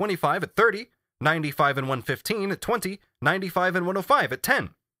 and 125 at 30, 95 and 115 at 20, 95 and 105 at 10.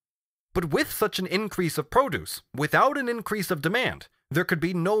 But with such an increase of produce, without an increase of demand, there could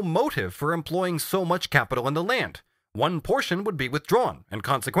be no motive for employing so much capital in the land. One portion would be withdrawn, and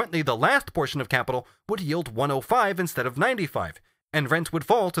consequently the last portion of capital would yield 105 instead of 95, and rent would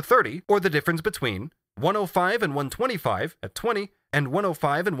fall to 30, or the difference between 105 and 125 at 20, and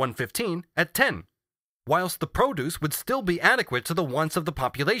 105 and 115 at 10, whilst the produce would still be adequate to the wants of the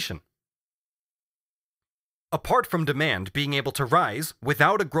population. Apart from demand being able to rise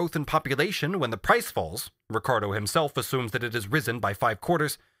without a growth in population when the price falls, Ricardo himself assumes that it has risen by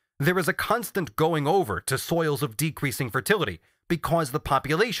 5/4, there is a constant going over to soils of decreasing fertility because the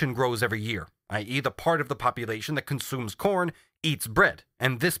population grows every year, i.e. the part of the population that consumes corn eats bread,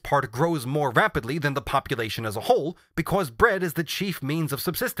 and this part grows more rapidly than the population as a whole because bread is the chief means of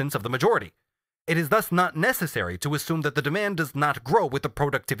subsistence of the majority. It is thus not necessary to assume that the demand does not grow with the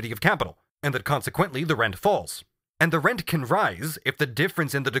productivity of capital, and that consequently the rent falls. And the rent can rise if the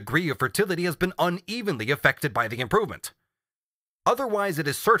difference in the degree of fertility has been unevenly affected by the improvement. Otherwise, it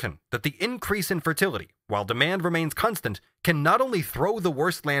is certain that the increase in fertility, while demand remains constant, can not only throw the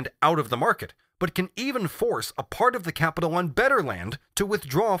worst land out of the market, but can even force a part of the capital on better land to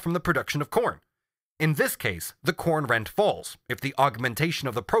withdraw from the production of corn. In this case, the corn rent falls if the augmentation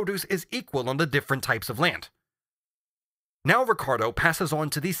of the produce is equal on the different types of land. Now Ricardo passes on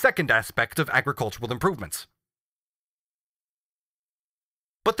to the second aspect of agricultural improvements.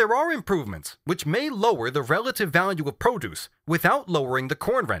 But there are improvements which may lower the relative value of produce without lowering the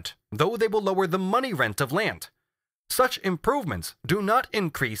corn rent, though they will lower the money rent of land. Such improvements do not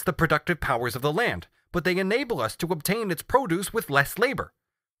increase the productive powers of the land, but they enable us to obtain its produce with less labor.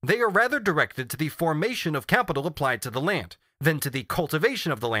 They are rather directed to the formation of capital applied to the land than to the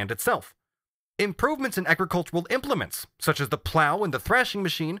cultivation of the land itself. Improvements in agricultural implements, such as the plow and the thrashing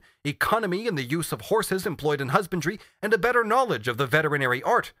machine, economy in the use of horses employed in husbandry, and a better knowledge of the veterinary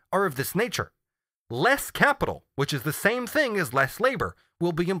art, are of this nature. Less capital, which is the same thing as less labor,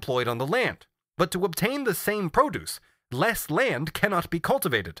 will be employed on the land, but to obtain the same produce, less land cannot be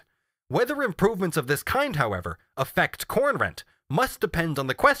cultivated. Whether improvements of this kind, however, affect corn rent must depend on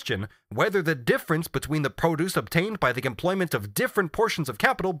the question whether the difference between the produce obtained by the employment of different portions of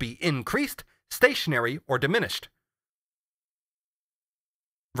capital be increased, stationary, or diminished.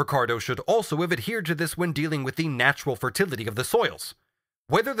 Ricardo should also have adhered to this when dealing with the natural fertility of the soils.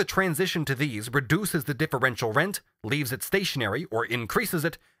 Whether the transition to these reduces the differential rent, leaves it stationary, or increases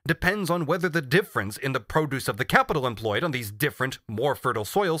it, depends on whether the difference in the produce of the capital employed on these different, more fertile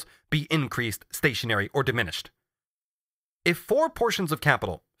soils be increased, stationary, or diminished. If 4 portions of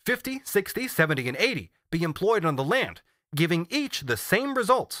capital, 50, 60, 70, and 80, be employed on the land, giving each the same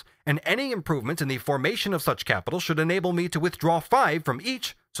results, and any improvement in the formation of such capital should enable me to withdraw 5 from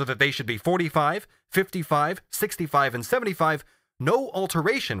each, so that they should be 45, 55, 65, and 75, no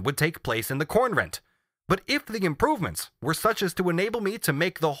alteration would take place in the corn rent. But if the improvements were such as to enable me to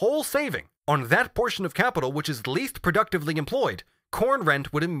make the whole saving on that portion of capital which is least productively employed, corn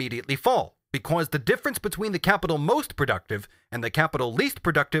rent would immediately fall, because the difference between the capital most productive and the capital least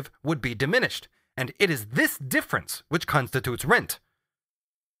productive would be diminished, and it is this difference which constitutes rent.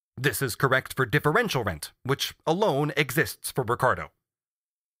 This is correct for differential rent, which alone exists for Ricardo.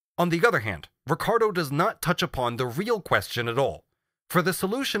 On the other hand, Ricardo does not touch upon the real question at all. For the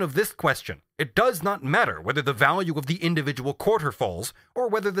solution of this question, it does not matter whether the value of the individual quarter falls, or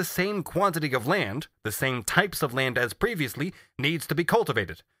whether the same quantity of land, the same types of land as previously, needs to be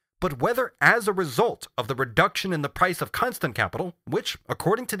cultivated, but whether as a result of the reduction in the price of constant capital, which,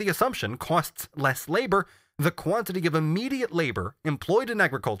 according to the assumption, costs less labor, the quantity of immediate labor employed in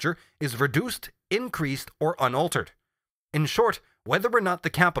agriculture is reduced, increased, or unaltered. In short, whether or not the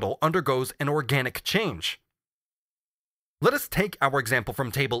capital undergoes an organic change. Let us take our example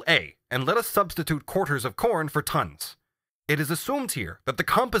from Table A, and let us substitute quarters of corn for tons. It is assumed here that the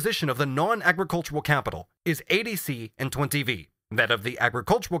composition of the non-agricultural capital is 80C and 20V, that of the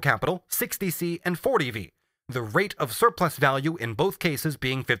agricultural capital 60C and 40V, the rate of surplus value in both cases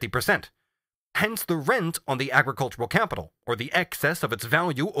being 50%. Hence, the rent on the agricultural capital, or the excess of its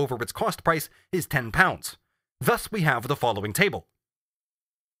value over its cost price, is £10. Thus, we have the following table.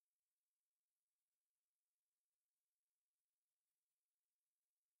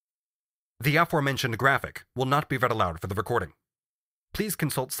 The aforementioned graphic will not be read aloud for the recording. Please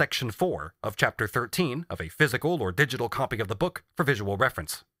consult Section 4 of Chapter 13 of a physical or digital copy of the book for visual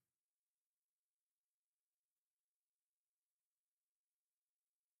reference.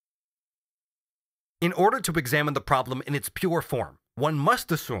 In order to examine the problem in its pure form, one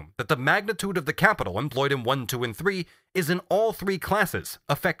must assume that the magnitude of the capital employed in 1, 2, and 3 is in all three classes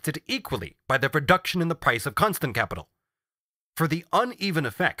affected equally by the reduction in the price of constant capital. For the uneven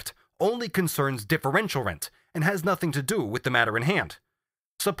effect only concerns differential rent and has nothing to do with the matter in hand.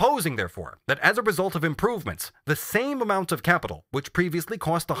 Supposing, therefore, that as a result of improvements, the same amount of capital, which previously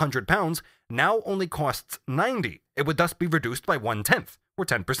cost £100, now only costs £90, it would thus be reduced by 1/10, or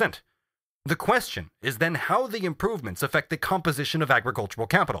 10%. The question is then how the improvements affect the composition of agricultural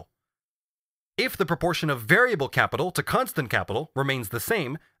capital. If the proportion of variable capital to constant capital remains the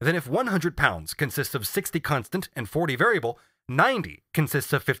same, then if £100 consists of 60 constant and 40 variable, 90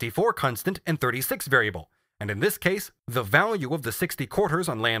 consists of 54 constant and 36 variable, and in this case, the value of the 60 quarters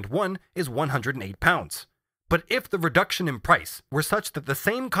on land 1 is £108. But if the reduction in price were such that the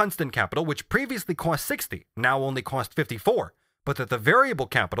same constant capital which previously cost 60 now only cost 54, but that the variable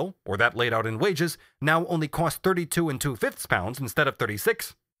capital, or that laid out in wages, now only cost 32 2/5 pounds instead of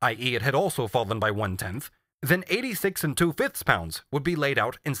 36, i.e. it had also fallen by 1/10, then 86 2/5 pounds would be laid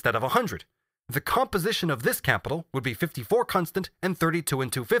out instead of 100. The composition of this capital would be 54 constant and 32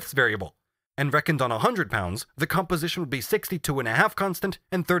 2/5 variable, and reckoned on £100, the composition would be 62.5 constant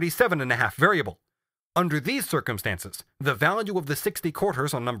and 37.5 variable. Under these circumstances, the value of the 60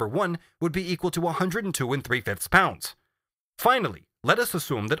 quarters on number 1 would be equal to 102 3/5 pounds. Finally, let us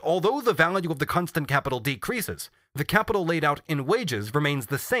assume that although the value of the constant capital decreases, the capital laid out in wages remains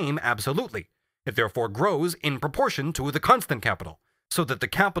the same absolutely. It therefore grows in proportion to the constant capital, so that the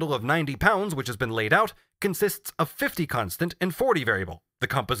capital of £90 which has been laid out consists of 50 constant and 40 variable. The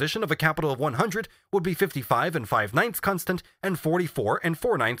composition of a capital of 100 would be 55 5/9 constant and 44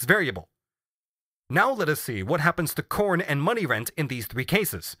 4/9 variable. Now let us see what happens to corn and money rent in these three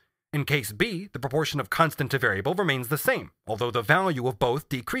cases. In case B, the proportion of constant to variable remains the same, although the value of both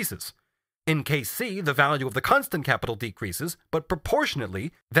decreases. In case C, the value of the constant capital decreases, but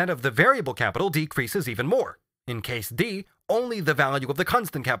proportionately, that of the variable capital decreases even more. In case D, only the value of the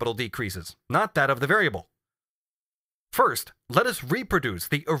constant capital decreases, not that of the variable. First, let us reproduce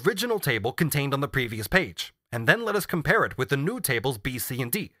the original table contained on the previous page, and then let us compare it with the new tables B, C,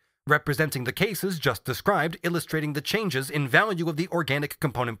 and D, representing the cases just described, illustrating the changes in value of the organic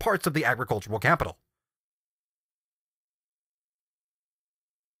component parts of the agricultural capital.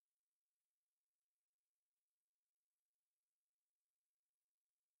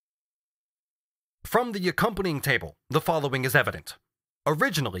 From the accompanying table, the following is evident.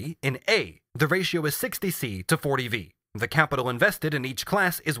 Originally, in A, the ratio is 60C to 40V. The capital invested in each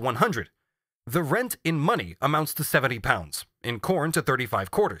class is 100. The rent in money amounts to £70, in corn to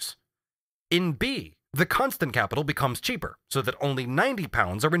 35 quarters. In B, the constant capital becomes cheaper, so that only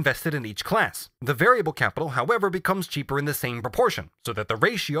 £90 are invested in each class. The variable capital, however, becomes cheaper in the same proportion, so that the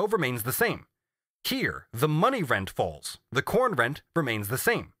ratio remains the same. Here, the money rent falls. The corn rent remains the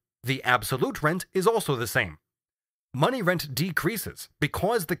same. The absolute rent is also the same. Money rent decreases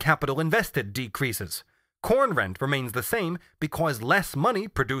because the capital invested decreases. Corn rent remains the same because less money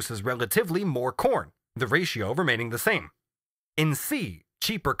produces relatively more corn, the ratio remaining the same. In C,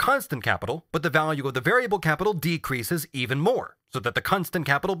 cheaper constant capital, but the value of the variable capital decreases even more, so that the constant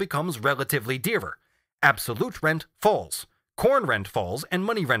capital becomes relatively dearer. Absolute rent falls. Corn rent falls and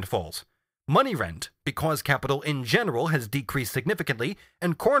money rent falls. Money rent, because capital in general has decreased significantly,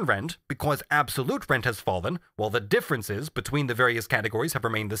 and corn rent, because absolute rent has fallen, while the differences between the various categories have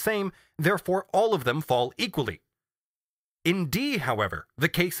remained the same, therefore all of them fall equally. In D, however, the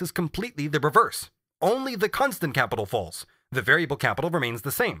case is completely the reverse. Only the constant capital falls. The variable capital remains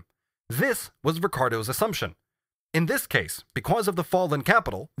the same. This was Ricardo's assumption. In this case, because of the fall in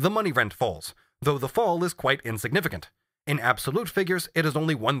capital, the money rent falls, though the fall is quite insignificant. In absolute figures, it is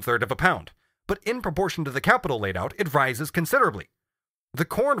only 1/3 of a pound, but in proportion to the capital laid out, it rises considerably. The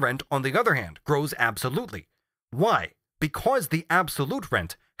corn rent, on the other hand, grows absolutely. Why? Because the absolute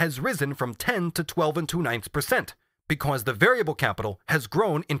rent has risen from 10 to 12 2/9%, because the variable capital has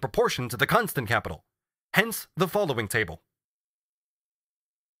grown in proportion to the constant capital. Hence the following table.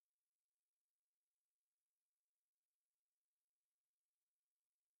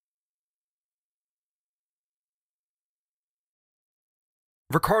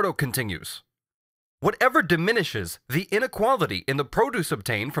 Ricardo continues, whatever diminishes the inequality in the produce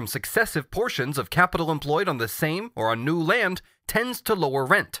obtained from successive portions of capital employed on the same or on new land tends to lower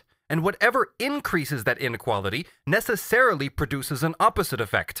rent, and whatever increases that inequality necessarily produces an opposite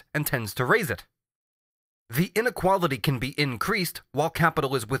effect and tends to raise it. The inequality can be increased while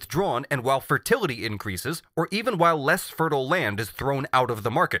capital is withdrawn and while fertility increases, or even while less fertile land is thrown out of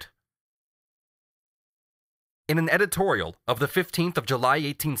the market. In an editorial of the 15th of July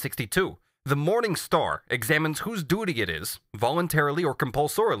 1862, the Morning Star examines whose duty it is, voluntarily or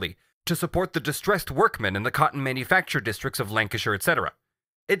compulsorily, to support the distressed workmen in the cotton manufacture districts of Lancashire, etc.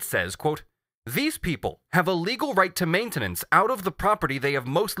 It says, quote, these people have a legal right to maintenance out of the property they have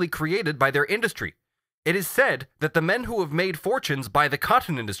mostly created by their industry. It is said that the men who have made fortunes by the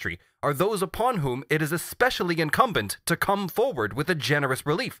cotton industry are those upon whom it is especially incumbent to come forward with a generous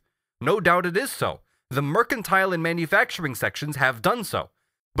relief. No doubt it is so. The mercantile and manufacturing sections have done so.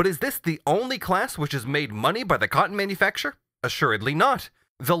 But is this the only class which has made money by the cotton manufacture? Assuredly not.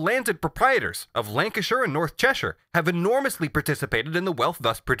 The landed proprietors of Lancashire and North Cheshire have enormously participated in the wealth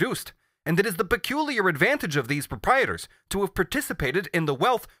thus produced, and it is the peculiar advantage of these proprietors to have participated in the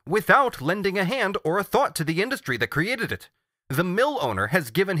wealth without lending a hand or a thought to the industry that created it. The mill owner has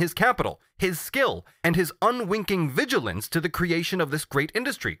given his capital, his skill, and his unwinking vigilance to the creation of this great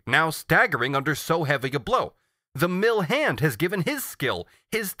industry, now staggering under so heavy a blow. The mill hand has given his skill,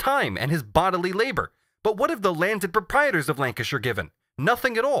 his time, and his bodily labor. But what have the landed proprietors of Lancashire given?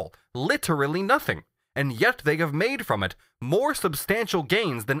 Nothing at all, literally nothing. And yet they have made from it more substantial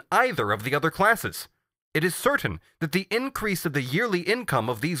gains than either of the other classes. It is certain that the increase of the yearly income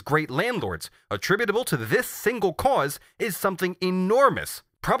of these great landlords, attributable to this single cause, is something enormous,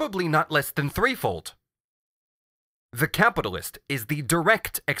 probably not less than threefold. The capitalist is the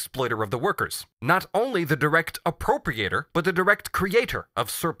direct exploiter of the workers, not only the direct appropriator, but the direct creator of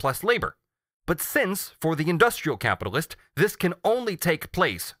surplus labor. But since, for the industrial capitalist, this can only take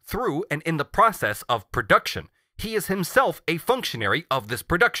place through and in the process of production, he is himself a functionary of this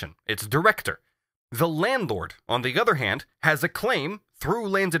production, its director. The landlord, on the other hand, has a claim, through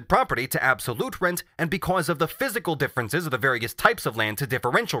landed property, to absolute rent, and because of the physical differences of the various types of land to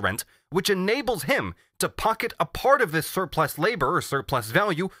differential rent, which enables him to pocket a part of this surplus labor or surplus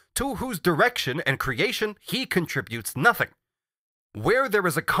value to whose direction and creation he contributes nothing. Where there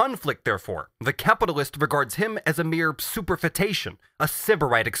is a conflict, therefore, the capitalist regards him as a mere superfetation, a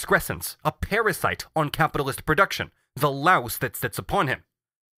sybarite excrescence, a parasite on capitalist production, the louse that sits upon him.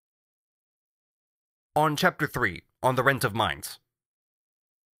 On Chapter 3, on the rent of mines.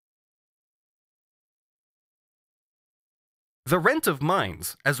 The rent of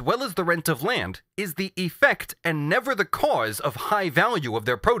mines, as well as the rent of land, is the effect and never the cause of high value of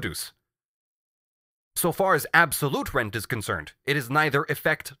their produce. So far as absolute rent is concerned, it is neither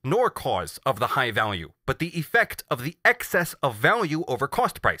effect nor cause of the high value, but the effect of the excess of value over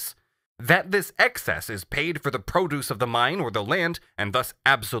cost price. That this excess is paid for the produce of the mine or the land, and thus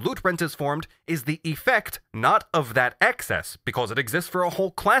absolute rent is formed, is the effect not of that excess, because it exists for a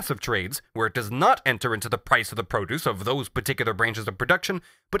whole class of trades, where it does not enter into the price of the produce of those particular branches of production,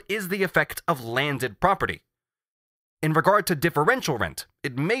 but is the effect of landed property. In regard to differential rent,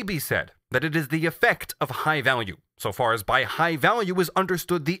 it may be said that it is the effect of high value, so far as by high value is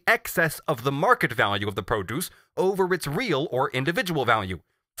understood the excess of the market value of the produce over its real or individual value,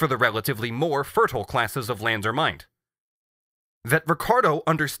 for the relatively more fertile classes of land or mined. That Ricardo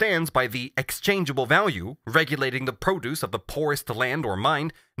understands by the exchangeable value, regulating the produce of the poorest land or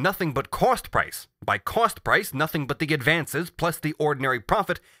mine, nothing but cost price, by cost price nothing but the advances plus the ordinary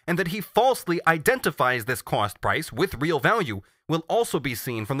profit, and that he falsely identifies this cost price with real value, will also be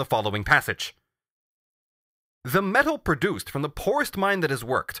seen from the following passage. The metal produced from the poorest mine that is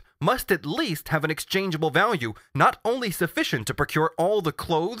worked must at least have an exchangeable value not only sufficient to procure all the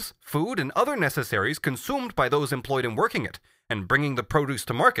clothes, food, and other necessaries consumed by those employed in working it, and bringing the produce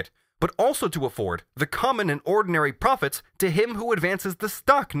to market, but also to afford the common and ordinary profits to him who advances the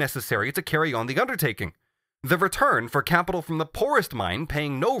stock necessary to carry on the undertaking. The return for capital from the poorest mine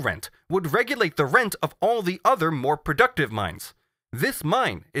paying no rent would regulate the rent of all the other more productive mines. This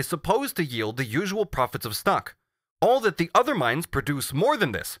mine is supposed to yield the usual profits of stock. All that the other mines produce more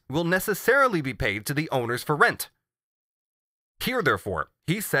than this will necessarily be paid to the owners for rent. Here, therefore,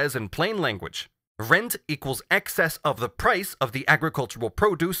 he says in plain language, rent equals excess of the price of the agricultural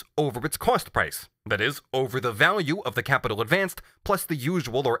produce over its cost price, that is, over the value of the capital advanced plus the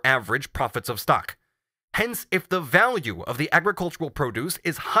usual or average profits of stock. Hence, if the value of the agricultural produce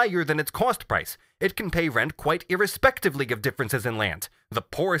is higher than its cost price, it can pay rent quite irrespectively of differences in land. The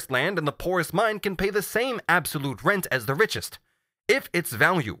poorest land and the poorest mine can pay the same absolute rent as the richest. If its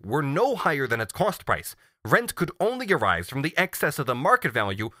value were no higher than its cost price, rent could only arise from the excess of the market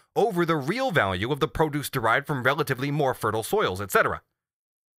value over the real value of the produce derived from relatively more fertile soils, etc.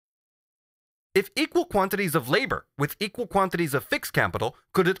 If equal quantities of labor with equal quantities of fixed capital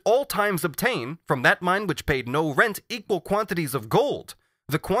could at all times obtain from that mine which paid no rent equal quantities of gold,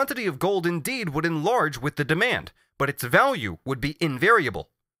 the quantity of gold indeed would enlarge with the demand, but its value would be invariable.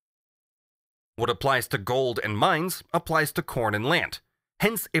 What applies to gold and mines applies to corn and land.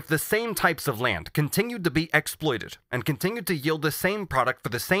 Hence, if the same types of land continued to be exploited and continued to yield the same product for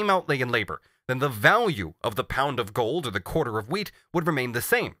the same outlay in labor, then the value of the pound of gold or the quarter of wheat would remain the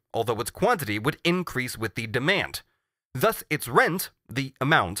same, although its quantity would increase with the demand. Thus, its rent, the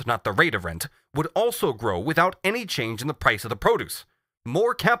amount, not the rate of rent, would also grow without any change in the price of the produce.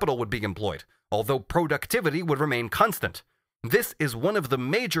 More capital would be employed, although productivity would remain constant. This is one of the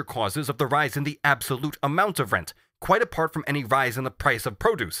major causes of the rise in the absolute amount of rent, quite apart from any rise in the price of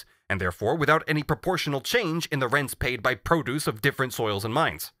produce, and therefore without any proportional change in the rents paid by produce of different soils and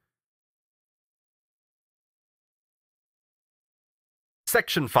mines.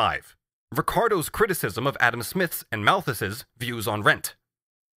 Section 5. Ricardo's criticism of Adam Smith's and Malthus's views on rent.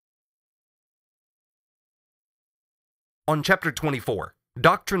 On Chapter 24,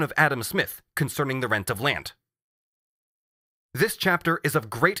 Doctrine of Adam Smith concerning the rent of land. This chapter is of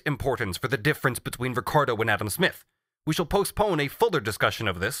great importance for the difference between Ricardo and Adam Smith. We shall postpone a fuller discussion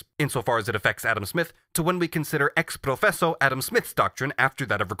of this, insofar as it affects Adam Smith, to when we consider ex professo Adam Smith's doctrine after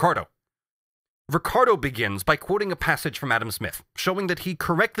that of Ricardo. Ricardo begins by quoting a passage from Adam Smith, showing that he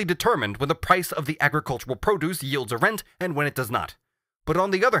correctly determined when the price of the agricultural produce yields a rent and when it does not. But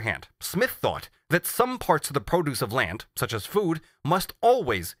on the other hand, Smith thought that some parts of the produce of land, such as food, must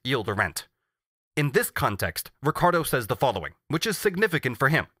always yield a rent. In this context, Ricardo says the following, which is significant for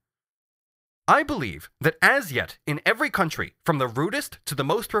him. I believe that as yet, in every country, from the rudest to the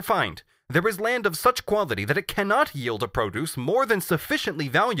most refined, there is land of such quality that it cannot yield a produce more than sufficiently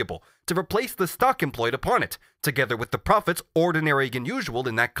valuable to replace the stock employed upon it, together with the profits ordinary and usual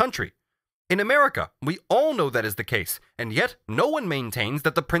in that country. In America, we all know that is the case, and yet no one maintains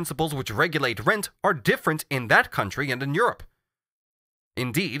that the principles which regulate rent are different in that country and in Europe.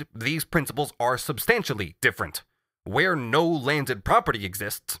 Indeed, these principles are substantially different. Where no landed property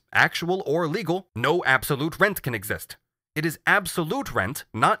exists, actual or legal, no absolute rent can exist. It is absolute rent,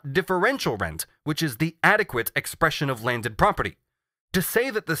 not differential rent, which is the adequate expression of landed property. To say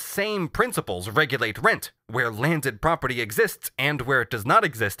that the same principles regulate rent, where landed property exists and where it does not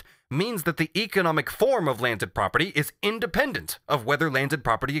exist, means that the economic form of landed property is independent of whether landed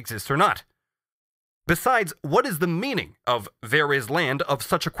property exists or not. Besides, what is the meaning of there is land of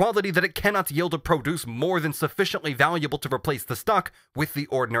such a quality that it cannot yield a produce more than sufficiently valuable to replace the stock with the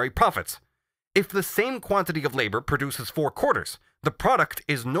ordinary profits? If the same quantity of labor produces 4 quarters, the product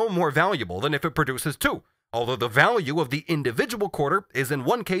is no more valuable than if it produces 2, although the value of the individual quarter is in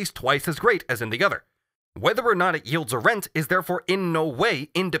one case twice as great as in the other. Whether or not it yields a rent is therefore in no way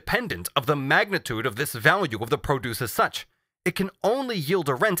independent of the magnitude of this value of the produce as such. It can only yield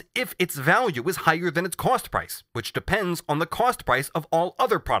a rent if its value is higher than its cost price, which depends on the cost price of all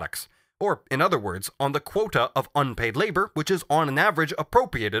other products, or, in other words, on the quota of unpaid labor, which is on an average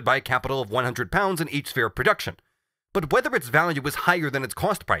appropriated by a capital of £100 in each sphere of production. But whether its value is higher than its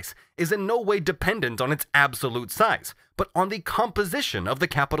cost price is in no way dependent on its absolute size, but on the composition of the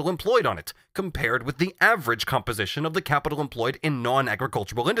capital employed on it, compared with the average composition of the capital employed in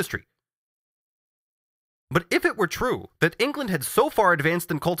non-agricultural industry. But if it were true that England had so far advanced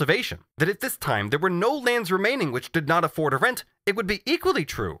in cultivation that at this time there were no lands remaining which did not afford a rent, it would be equally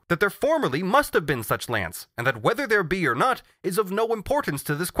true that there formerly must have been such lands, and that whether there be or not is of no importance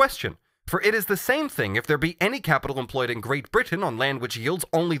to this question. For it is the same thing if there be any capital employed in Great Britain on land which yields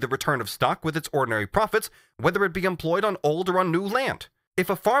only the return of stock with its ordinary profits, whether it be employed on old or on new land. If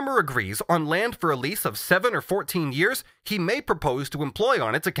a farmer agrees on land for a lease of 7 or 14 years, he may propose to employ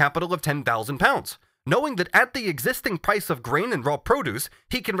on it a capital of £10,000. Knowing that at the existing price of grain and raw produce,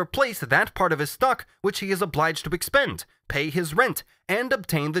 he can replace that part of his stock which he is obliged to expend, pay his rent, and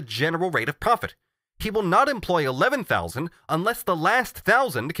obtain the general rate of profit. He will not employ 11,000 unless the last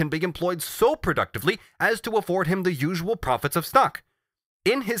 1,000 can be employed so productively as to afford him the usual profits of stock.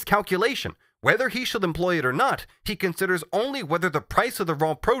 In his calculation, whether he shall employ it or not, he considers only whether the price of the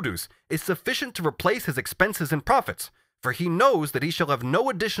raw produce is sufficient to replace his expenses and profits, for he knows that he shall have no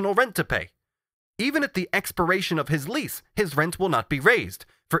additional rent to pay. Even at the expiration of his lease, his rent will not be raised,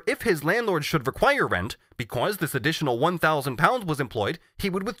 for if his landlord should require rent, because this additional £1,000 was employed, he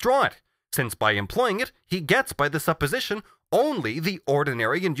would withdraw it, since by employing it, he gets by the supposition only the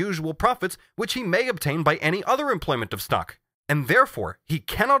ordinary and usual profits which he may obtain by any other employment of stock, and therefore he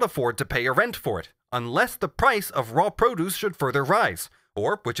cannot afford to pay a rent for it, unless the price of raw produce should further rise,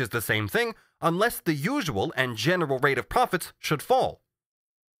 or, which is the same thing, unless the usual and general rate of profits should fall.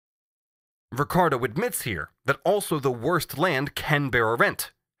 Ricardo admits here that also the worst land can bear a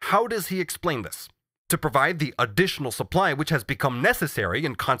rent. How does he explain this? To provide the additional supply which has become necessary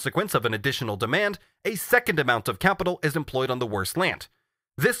in consequence of an additional demand, a second amount of capital is employed on the worst land.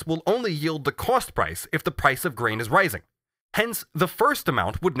 This will only yield the cost price if the price of grain is rising. Hence, the first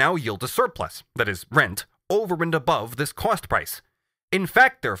amount would now yield a surplus, that is, rent, over and above this cost price. In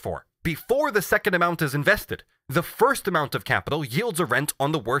fact, therefore, before the second amount is invested, the first amount of capital yields a rent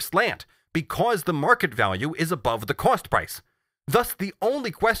on the worst land, because the market value is above the cost price. Thus, the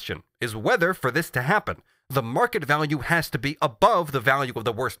only question is whether, for this to happen, the market value has to be above the value of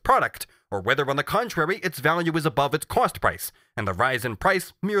the worst product, or whether, on the contrary, its value is above its cost price, and the rise in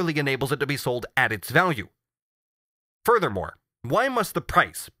price merely enables it to be sold at its value. Furthermore, why must the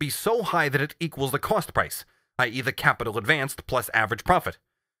price be so high that it equals the cost price, i.e. the capital advanced plus average profit?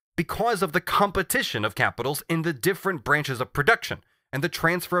 Because of the competition of capitals in the different branches of production, and the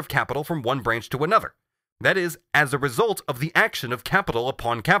transfer of capital from one branch to another. That is, as a result of the action of capital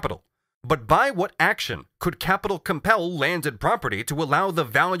upon capital. But by what action could capital compel landed property to allow the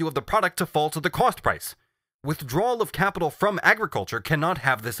value of the product to fall to the cost price? Withdrawal of capital from agriculture cannot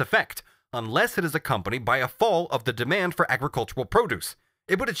have this effect, unless it is accompanied by a fall of the demand for agricultural produce.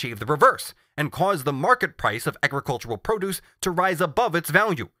 It would achieve the reverse, and cause the market price of agricultural produce to rise above its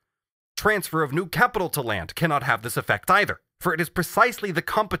value. Transfer of new capital to land cannot have this effect either, for it is precisely the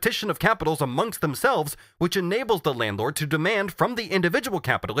competition of capitals amongst themselves which enables the landlord to demand from the individual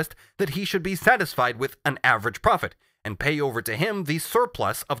capitalist that he should be satisfied with an average profit, and pay over to him the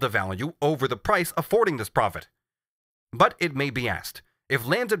surplus of the value over the price affording this profit. But it may be asked, if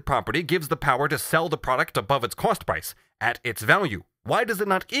landed property gives the power to sell the product above its cost price, at its value, why does it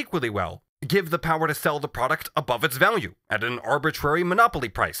not equally well give the power to sell the product above its value, at an arbitrary monopoly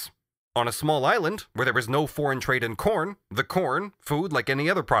price? On a small island, where there is no foreign trade in corn, the corn, food like any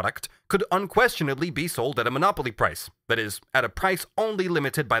other product, could unquestionably be sold at a monopoly price, that is, at a price only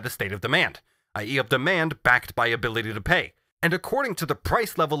limited by the state of demand, i.e. of demand backed by ability to pay, and according to the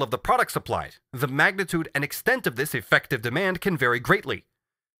price level of the product supplied, the magnitude and extent of this effective demand can vary greatly.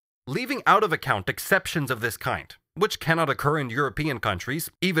 Leaving out of account exceptions of this kind, which cannot occur in European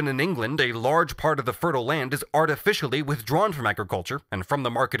countries, even in England a large part of the fertile land is artificially withdrawn from agriculture and from the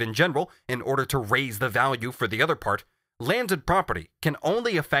market in general in order to raise the value for the other part, landed property can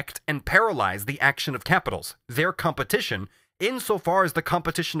only affect and paralyze the action of capitals, their competition, insofar as the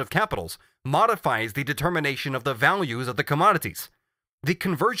competition of capitals modifies the determination of the values of the commodities. The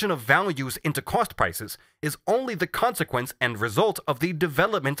conversion of values into cost prices is only the consequence and result of the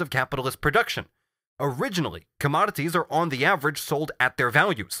development of capitalist production. Originally, commodities are on the average sold at their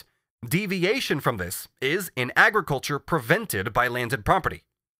values. Deviation from this is, in agriculture, prevented by landed property.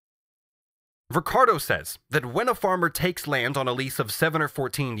 Ricardo says that when a farmer takes land on a lease of 7 or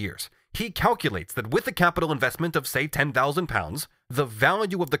 14 years, he calculates that with a capital investment of, say, £10,000, the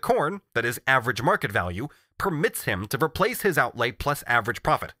value of the corn, that is, average market value, permits him to replace his outlay plus average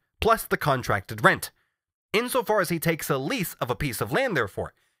profit, plus the contracted rent. Insofar as he takes a lease of a piece of land,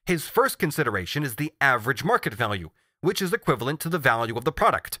 therefore, his first consideration is the average market value, which is equivalent to the value of the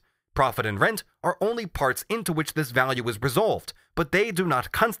product. Profit and rent are only parts into which this value is resolved, but they do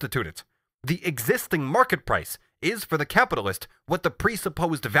not constitute it. The existing market price is for the capitalist what the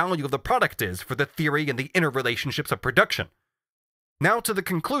presupposed value of the product is for the theory and the interrelationships of production. Now to the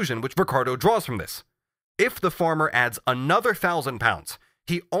conclusion which Ricardo draws from this. If the farmer adds another £1,000,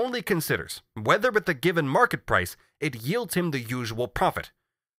 he only considers whether at the given market price it yields him the usual profit.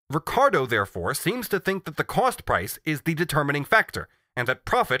 Ricardo, therefore, seems to think that the cost price is the determining factor, and that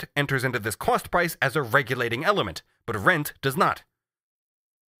profit enters into this cost price as a regulating element, but rent does not.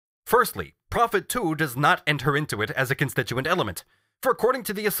 Firstly, profit too does not enter into it as a constituent element, for according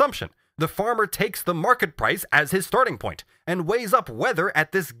to the assumption, the farmer takes the market price as his starting point, and weighs up whether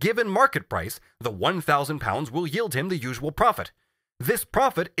at this given market price the £1,000 will yield him the usual profit. This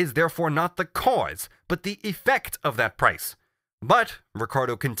profit is therefore not the cause, but the effect of that price. But,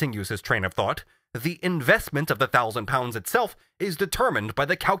 Ricardo continues his train of thought, the investment of the £1,000 itself is determined by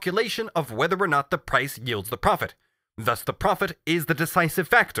the calculation of whether or not the price yields the profit. Thus the profit is the decisive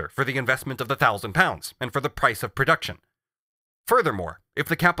factor for the investment of the £1,000 and for the price of production. Furthermore, if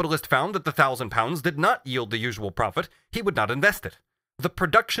the capitalist found that the £1,000 did not yield the usual profit, he would not invest it. The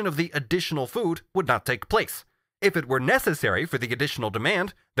production of the additional food would not take place. If it were necessary for the additional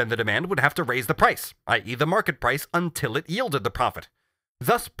demand, then the demand would have to raise the price, i.e. the market price, until it yielded the profit.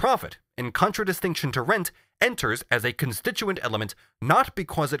 Thus profit, in contradistinction to rent, enters as a constituent element not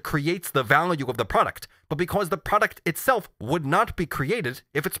because it creates the value of the product, but because the product itself would not be created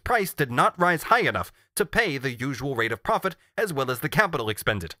if its price did not rise high enough to pay the usual rate of profit as well as the capital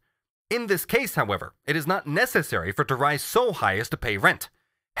expended. In this case, however, it is not necessary for it to rise so high as to pay rent.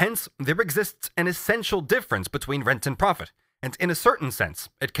 Hence, there exists an essential difference between rent and profit, and in a certain sense,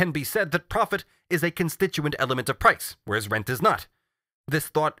 it can be said that profit is a constituent element of price, whereas rent is not. This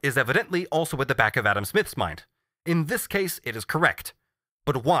thought is evidently also at the back of Adam Smith's mind. In this case, it is correct.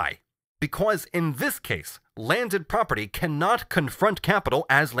 But why? Because in this case, landed property cannot confront capital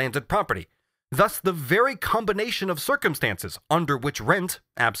as landed property. Thus, the very combination of circumstances under which rent,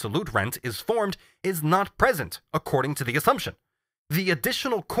 absolute rent, is formed is not present, according to the assumption. The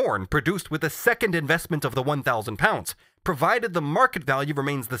additional corn produced with the second investment of the £1,000, provided the market value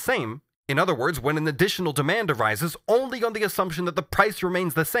remains the same. In other words, when an additional demand arises only on the assumption that the price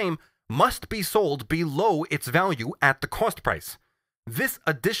remains the same, must be sold below its value at the cost price. This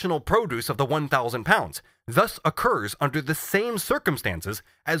additional produce of the £1,000 thus occurs under the same circumstances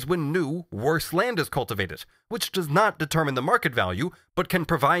as when new, worse land is cultivated, which does not determine the market value, but can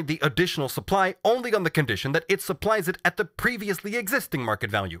provide the additional supply only on the condition that it supplies it at the previously existing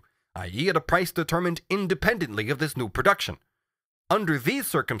market value, i.e. at a price determined independently of this new production. Under these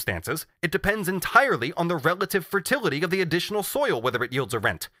circumstances, it depends entirely on the relative fertility of the additional soil whether it yields a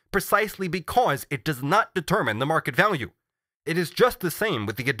rent, precisely because it does not determine the market value. It is just the same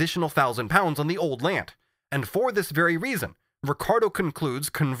with the additional £1,000 on the old land, and for this very reason, Ricardo concludes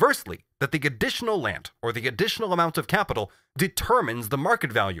conversely that the additional land or the additional amount of capital determines the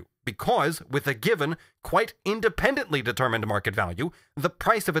market value, because with a given, quite independently determined market value, the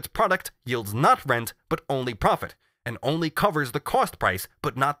price of its product yields not rent but only profit, and only covers the cost price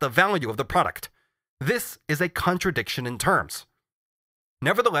but not the value of the product. This is a contradiction in terms.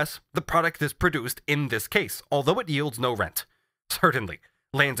 Nevertheless, the product is produced in this case, although it yields no rent. Certainly,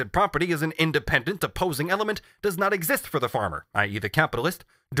 landed property as an independent opposing element does not exist for the farmer, i.e. the capitalist,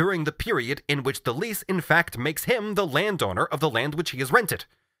 during the period in which the lease in fact makes him the landowner of the land which he has rented.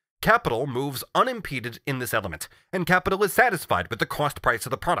 Capital moves unimpeded in this element, and capital is satisfied with the cost price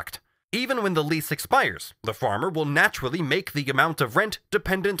of the product. Even when the lease expires, the farmer will naturally make the amount of rent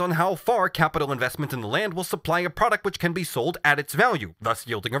dependent on how far capital investment in the land will supply a product which can be sold at its value, thus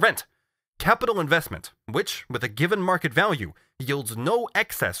yielding a rent. Capital investment, which, with a given market value, yields no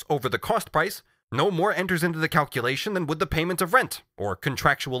excess over the cost price, no more enters into the calculation than would the payment of rent, or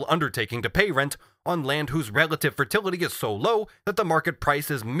contractual undertaking to pay rent on land whose relative fertility is so low that the market price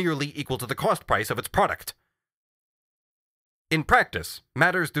is merely equal to the cost price of its product. In practice,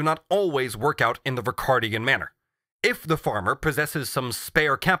 matters do not always work out in the Ricardian manner. If the farmer possesses some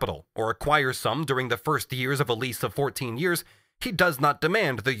spare capital, or acquires some during the first years of a lease of 14 years, he does not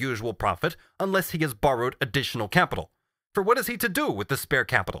demand the usual profit unless he has borrowed additional capital. For what is he to do with the spare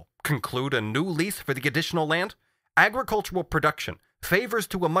capital? Conclude a new lease for the additional land? Agricultural production favors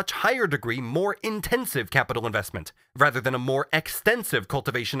to a much higher degree more intensive capital investment, rather than a more extensive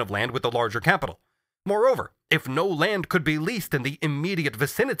cultivation of land with a larger capital. Moreover, if no land could be leased in the immediate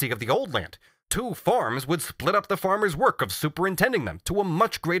vicinity of the old land, 2 farms would split up the farmer's work of superintending them to a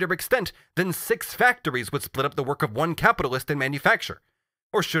much greater extent than 6 factories would split up the work of 1 capitalist in manufacture.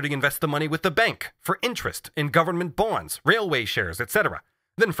 Or should he invest the money with the bank, for interest, in government bonds, railway shares, etc.,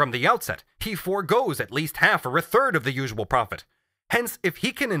 then from the outset, he foregoes at least half or a third of the usual profit. Hence, if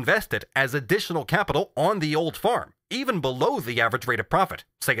he can invest it as additional capital on the old farm, even below the average rate of profit,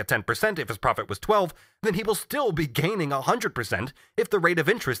 say at 10% if his profit was 12, then he will still be gaining 100% if the rate of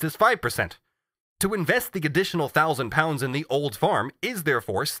interest is 5%. To invest the additional £1,000 in the old farm is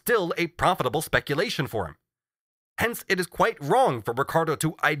therefore still a profitable speculation for him. Hence, it is quite wrong for Ricardo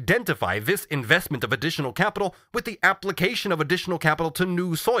to identify this investment of additional capital with the application of additional capital to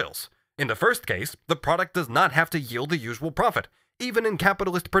new soils. In the first case, the product does not have to yield the usual profit, even in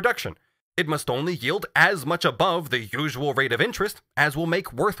capitalist production. It must only yield as much above the usual rate of interest as will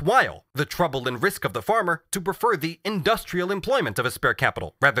make worthwhile the trouble and risk of the farmer to prefer the industrial employment of his spare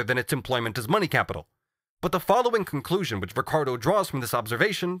capital rather than its employment as money capital. But the following conclusion which Ricardo draws from this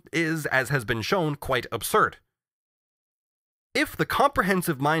observation is, as has been shown, quite absurd. If the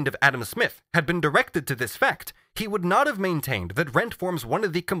comprehensive mind of Adam Smith had been directed to this fact, he would not have maintained that rent forms one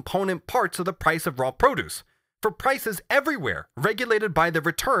of the component parts of the price of raw produce, for prices everywhere regulated by the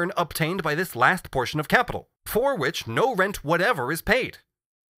return obtained by this last portion of capital, for which no rent whatever is paid.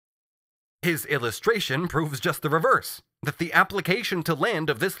 His illustration proves just the reverse, that the application to land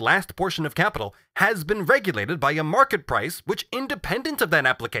of this last portion of capital has been regulated by a market price which, independent of that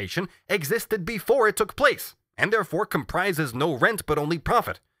application, existed before it took place, and therefore comprises no rent but only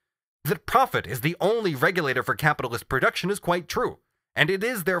profit. That profit is the only regulator for capitalist production is quite true, and it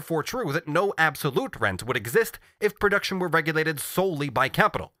is therefore true that no absolute rent would exist if production were regulated solely by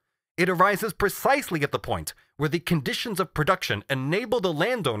capital. It arises precisely at the point where the conditions of production enable the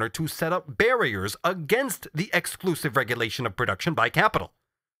landowner to set up barriers against the exclusive regulation of production by capital.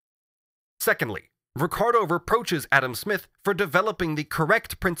 Secondly, Ricardo reproaches Adam Smith for developing the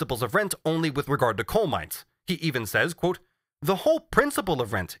correct principles of rent only with regard to coal mines. He even says, quote, "The whole principle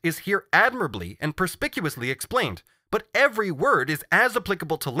of rent is here admirably and perspicuously explained, but every word is as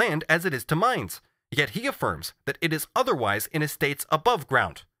applicable to land as it is to mines. Yet he affirms that it is otherwise in estates above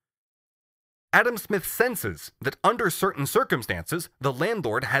ground." Adam Smith senses that under certain circumstances, the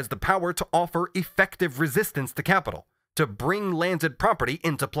landlord has the power to offer effective resistance to capital, to bring landed property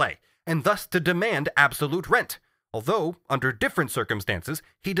into play, and thus to demand absolute rent, although, under different circumstances,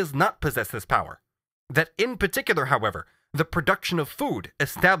 he does not possess this power. That in particular, however, the production of food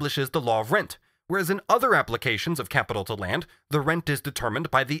establishes the law of rent, whereas in other applications of capital to land, the rent is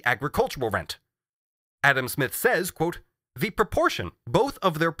determined by the agricultural rent. Adam Smith says, quote, "The proportion, both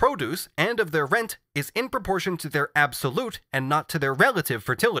of their produce and of their rent, is in proportion to their absolute and not to their relative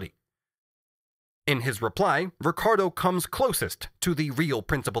fertility." In his reply, Ricardo comes closest to the real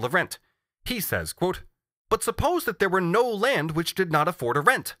principle of rent. He says, quote, "But suppose that there were no land which did not afford a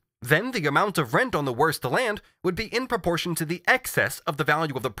rent. Then the amount of rent on the worst land would be in proportion to the excess of the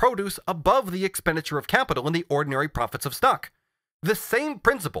value of the produce above the expenditure of capital in the ordinary profits of stock. The same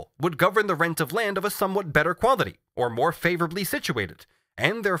principle would govern the rent of land of a somewhat better quality, or more favorably situated,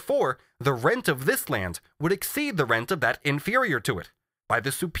 and therefore the rent of this land would exceed the rent of that inferior to it, by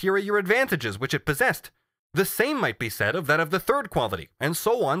the superior advantages which it possessed. The same might be said of that of the third quality, and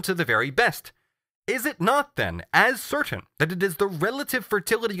so on to the very best. Is it not, then, as certain that it is the relative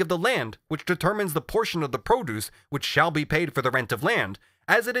fertility of the land which determines the portion of the produce which shall be paid for the rent of land,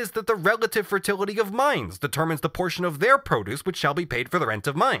 as it is that the relative fertility of mines determines the portion of their produce which shall be paid for the rent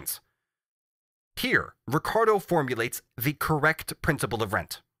of mines?" Here, Ricardo formulates the correct principle of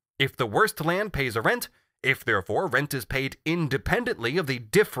rent. If the worst land pays a rent, if therefore rent is paid independently of the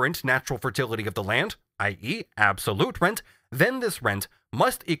different natural fertility of the land, i.e. absolute rent, then this rent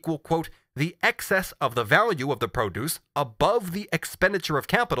must equal, quote, "the excess of the value of the produce above the expenditure of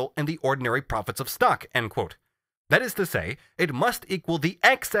capital and the ordinary profits of stock," end quote. That is to say, it must equal the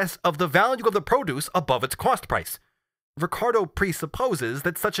excess of the value of the produce above its cost price. Ricardo presupposes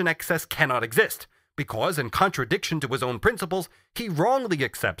that such an excess cannot exist, because, in contradiction to his own principles, he wrongly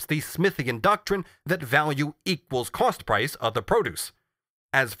accepts the Smithian doctrine that value equals cost price of the produce.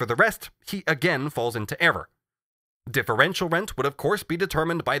 As for the rest, he again falls into error. Differential rent would of course be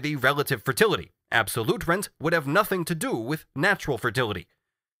determined by the relative fertility. Absolute rent would have nothing to do with natural fertility.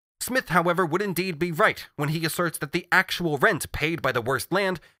 Smith, however, would indeed be right when he asserts that the actual rent paid by the worst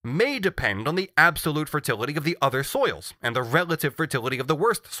land may depend on the absolute fertility of the other soils and the relative fertility of the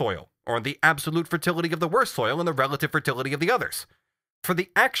worst soil, or on the absolute fertility of the worst soil and the relative fertility of the others. For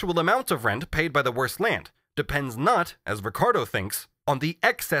the actual amount of rent paid by the worst land depends not, as Ricardo thinks, on the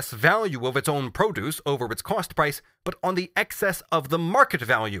excess value of its own produce over its cost price, but on the excess of the market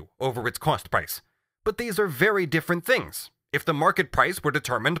value over its cost price. But these are very different things. If the market price were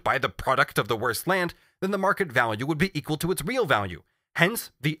determined by the product of the worst land, then the market value would be equal to its real value.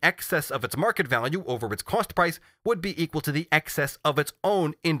 Hence, the excess of its market value over its cost price would be equal to the excess of its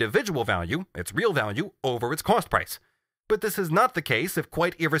own individual value, its real value, over its cost price. But this is not the case if,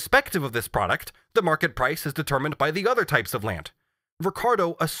 quite irrespective of this product, the market price is determined by the other types of land.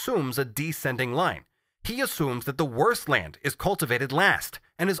 Ricardo assumes a descending line. He assumes that the worst land is cultivated last,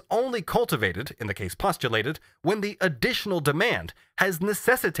 and is only cultivated, in the case postulated, when the additional demand has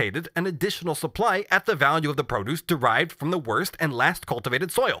necessitated an additional supply at the value of the produce derived from the worst and last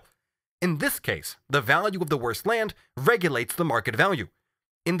cultivated soil. In this case, the value of the worst land regulates the market value.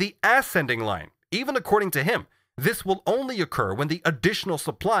 In the ascending line, even according to him, this will only occur when the additional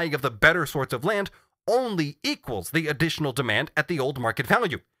supply of the better sorts of land only equals the additional demand at the old market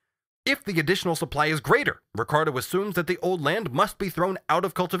value. If the additional supply is greater, Ricardo assumes that the old land must be thrown out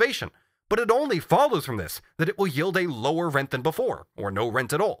of cultivation, but it only follows from this that it will yield a lower rent than before, or no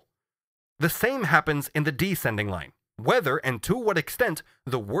rent at all. The same happens in the descending line. Whether and to what extent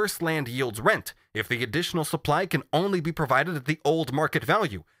the worst land yields rent, if the additional supply can only be provided at the old market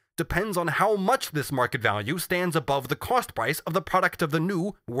value, depends on how much this market value stands above the cost price of the product of the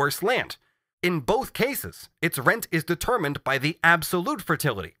new, worse land. In both cases, its rent is determined by the absolute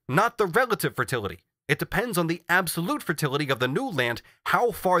fertility, not the relative fertility. It depends on the absolute fertility of the new land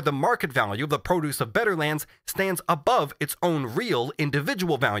how far the market value of the produce of better lands stands above its own real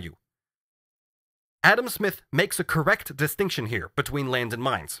individual value. Adam Smith makes a correct distinction here between land and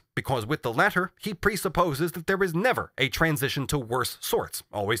mines, because with the latter, he presupposes that there is never a transition to worse sorts,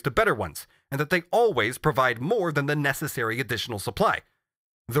 always to better ones, and that they always provide more than the necessary additional supply.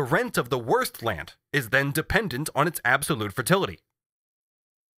 The rent of the worst land is then dependent on its absolute fertility.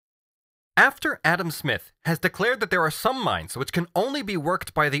 After Adam Smith has declared that there are some mines which can only be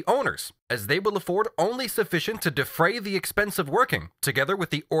worked by the owners, as they will afford only sufficient to defray the expense of working, together with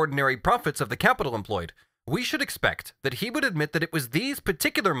the ordinary profits of the capital employed, we should expect that he would admit that it was these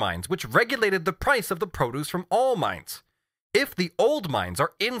particular mines which regulated the price of the produce from all mines. If the old mines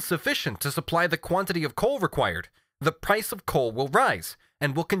are insufficient to supply the quantity of coal required, the price of coal will rise,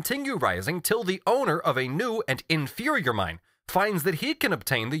 and will continue rising till the owner of a new and inferior mine finds that he can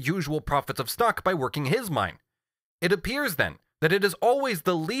obtain the usual profits of stock by working his mine. It appears then that it is always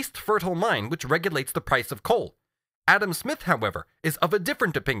the least fertile mine which regulates the price of coal. Adam Smith, however, is of a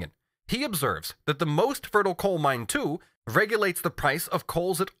different opinion. He observes that the most fertile coal mine, too, regulates the price of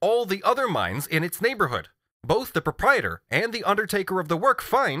coals at all the other mines in its neighborhood. Both the proprietor and the undertaker of the work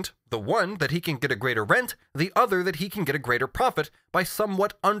find, the one that he can get a greater rent, the other that he can get a greater profit by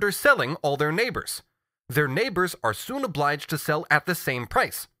somewhat underselling all their neighbors. Their neighbors are soon obliged to sell at the same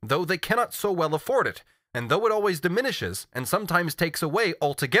price, though they cannot so well afford it, and though it always diminishes and sometimes takes away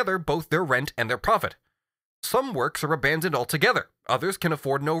altogether both their rent and their profit. Some works are abandoned altogether, others can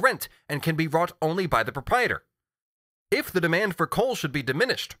afford no rent, and can be wrought only by the proprietor. If the demand for coal should be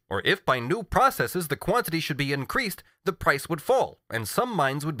diminished, or if by new processes the quantity should be increased, the price would fall, and some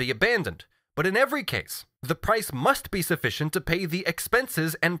mines would be abandoned. But in every case, the price must be sufficient to pay the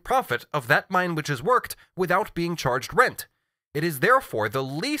expenses and profit of that mine which is worked without being charged rent. It is therefore the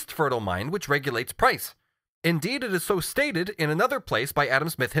least fertile mine which regulates price. Indeed, it is so stated in another place by Adam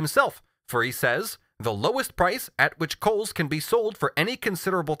Smith himself, for he says, "The lowest price at which coals can be sold for any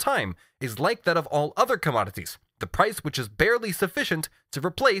considerable time is like that of all other commodities, the price which is barely sufficient to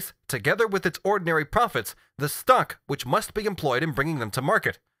replace, together with its ordinary profits, the stock which must be employed in bringing them to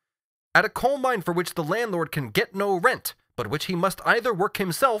market." At a coal mine for which the landlord can get no rent, but which he must either work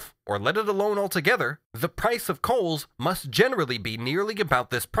himself or let it alone altogether, the price of coals must generally be nearly about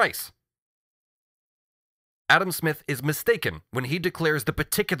this price. Adam Smith is mistaken when he declares the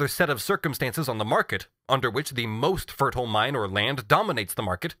particular set of circumstances on the market, under which the most fertile mine or land dominates the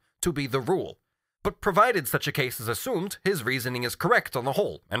market, to be the rule. But provided such a case is assumed, his reasoning is correct on the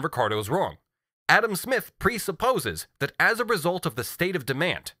whole, and Ricardo's wrong. Adam Smith presupposes that as a result of the state of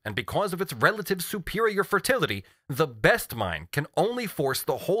demand, and because of its relative superior fertility, the best mine can only force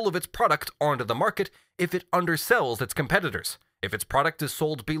the whole of its product onto the market if it undersells its competitors, if its product is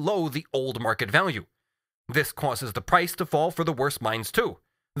sold below the old market value. This causes the price to fall for the worst mines too.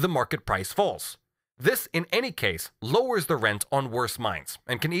 The market price falls. This, in any case, lowers the rent on worse mines,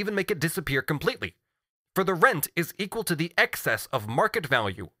 and can even make it disappear completely. For the rent is equal to the excess of market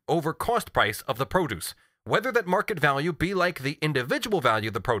value over cost price of the produce, whether that market value be like the individual value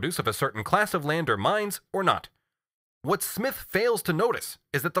of the produce of a certain class of land or mines or not. What Smith fails to notice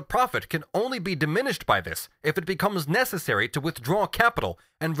is that the profit can only be diminished by this if it becomes necessary to withdraw capital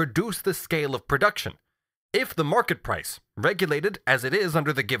and reduce the scale of production. If the market price, regulated as it is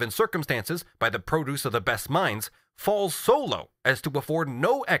under the given circumstances by the produce of the best mines, falls so low as to afford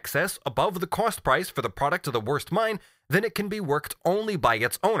no excess above the cost price for the product of the worst mine, then it can be worked only by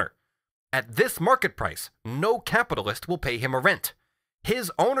its owner. At this market price, no capitalist will pay him a rent.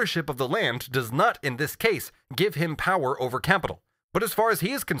 His ownership of the land does not, in this case, give him power over capital, but as far as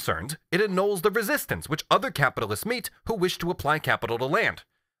he is concerned, it annuls the resistance which other capitalists meet who wish to apply capital to land.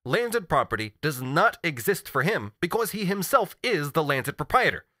 Landed property does not exist for him because he himself is the landed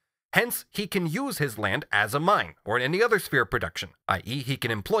proprietor. Hence, he can use his land as a mine or in any other sphere of production, i.e., he can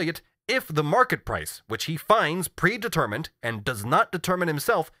employ it if the market price, which he finds predetermined and does not determine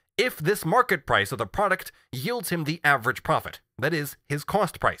himself, if this market price of the product yields him the average profit, that is, his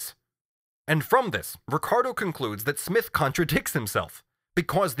cost price. And from this, Ricardo concludes that Smith contradicts himself,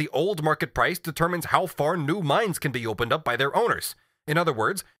 because the old market price determines how far new mines can be opened up by their owners. In other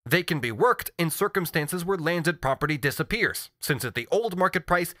words, they can be worked in circumstances where landed property disappears, since at the old market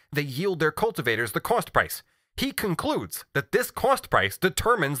price they yield their cultivators the cost price. He concludes that this cost price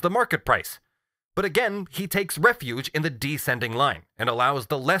determines the market price. But again, he takes refuge in the descending line, and allows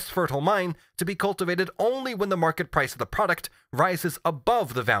the less fertile mine to be cultivated only when the market price of the product rises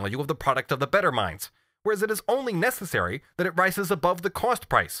above the value of the product of the better mines, whereas it is only necessary that it rises above the cost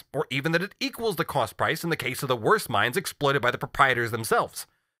price, or even that it equals the cost price in the case of the worst mines exploited by the proprietors themselves.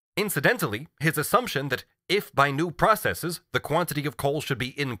 Incidentally, his assumption that if by new processes the quantity of coal should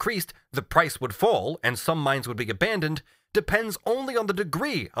be increased, the price would fall and some mines would be abandoned, depends only on the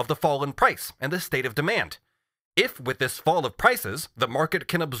degree of the fall in price and the state of demand. If with this fall of prices, the market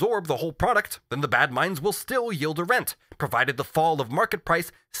can absorb the whole product, then the bad mines will still yield a rent, provided the fall of market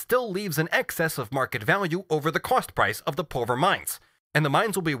price still leaves an excess of market value over the cost price of the poorer mines, and the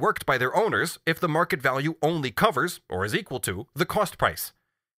mines will be worked by their owners if the market value only covers, or is equal to, the cost price.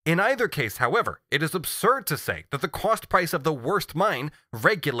 In either case, however, it is absurd to say that the cost price of the worst mine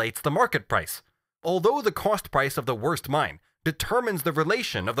regulates the market price. Although the cost price of the worst mine determines the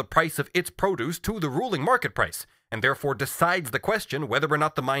relation of the price of its produce to the ruling market price, and therefore decides the question whether or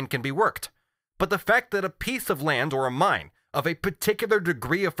not the mine can be worked. But the fact that a piece of land or a mine of a particular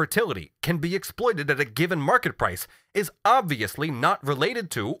degree of fertility can be exploited at a given market price is obviously not related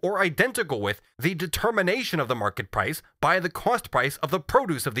to or identical with the determination of the market price by the cost price of the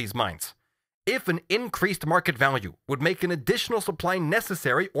produce of these mines. If an increased market value would make an additional supply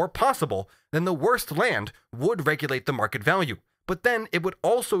necessary or possible, then the worst land would regulate the market value, but then it would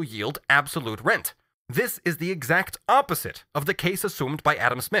also yield absolute rent. This is the exact opposite of the case assumed by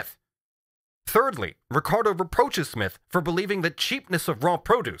Adam Smith. Thirdly, Ricardo reproaches Smith for believing that cheapness of raw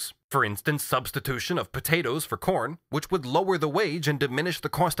produce, for instance substitution of potatoes for corn, which would lower the wage and diminish the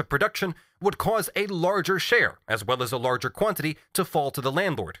cost of production, would cause a larger share, as well as a larger quantity, to fall to the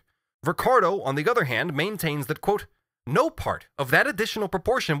landlord. Ricardo, on the other hand, maintains that, quote, no part of that additional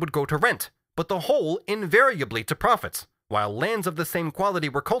proportion would go to rent, but the whole invariably to profits. While lands of the same quality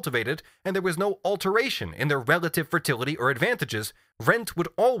were cultivated and there was no alteration in their relative fertility or advantages, rent would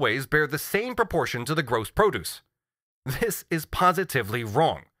always bear the same proportion to the gross produce. This is positively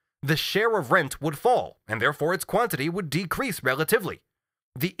wrong. The share of rent would fall, and therefore its quantity would decrease relatively.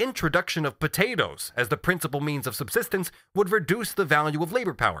 The introduction of potatoes as the principal means of subsistence would reduce the value of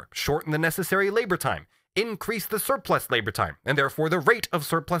labor power, shorten the necessary labor time, increase the surplus labor time, and therefore the rate of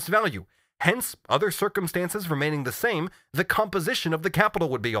surplus value. Hence, other circumstances remaining the same, the composition of the capital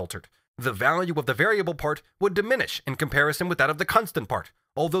would be altered. The value of the variable part would diminish in comparison with that of the constant part,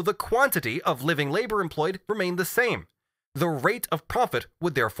 although the quantity of living labor employed remained the same. The rate of profit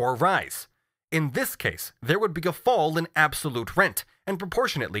would therefore rise. In this case, there would be a fall in absolute rent, and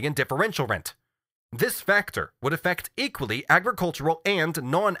proportionately in differential rent. This factor would affect equally agricultural and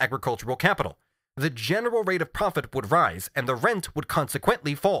non-agricultural capital. The general rate of profit would rise, and the rent would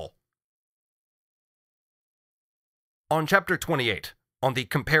consequently fall. On Chapter 28, on the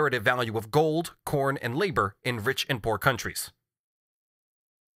comparative value of gold, corn, and labor in rich and poor countries.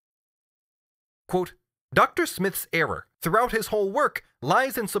 Quote, Dr. Smith's error throughout his whole work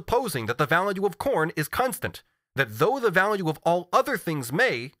lies in supposing that the value of corn is constant, that though the value of all other things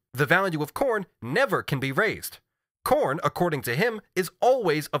may, the value of corn never can be raised. Corn, according to him, is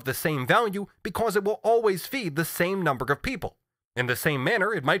always of the same value because it will always feed the same number of people. In the same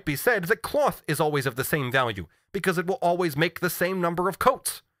manner, it might be said that cloth is always of the same value because it will always make the same number of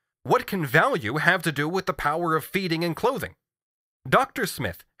coats. What can value have to do with the power of feeding and clothing? Dr.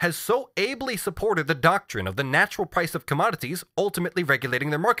 Smith has so ably supported the doctrine of the natural price of commodities ultimately regulating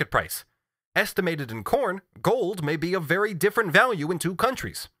their market price. Estimated in corn, gold may be of very different value in two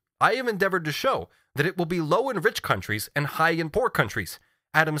countries. I have endeavored to show that it will be low in rich countries and high in poor countries.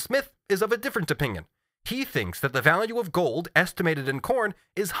 Adam Smith is of a different opinion. He thinks that the value of gold estimated in corn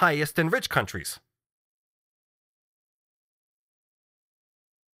is highest in rich countries.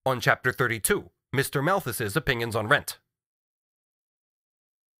 On Chapter 32, Mr. Malthus's opinions on rent.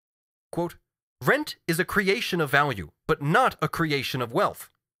 Quote, Rent is a creation of value, but not a creation of wealth.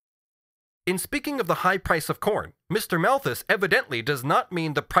 In speaking of the high price of corn, Mr. Malthus evidently does not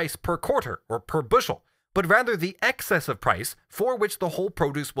mean the price per quarter or per bushel, but rather the excess of price for which the whole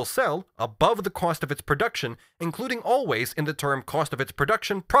produce will sell above the cost of its production, including always in the term cost of its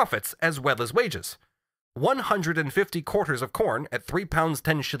production profits as well as wages. 150 quarters of corn at £3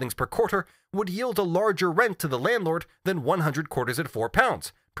 10 shillings per quarter would yield a larger rent to the landlord than 100 quarters at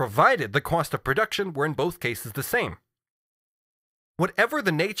 £4, provided the cost of production were in both cases the same. Whatever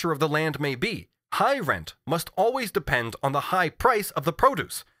the nature of the land may be, high rent must always depend on the high price of the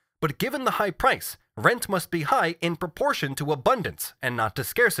produce, but given the high price, rent must be high in proportion to abundance and not to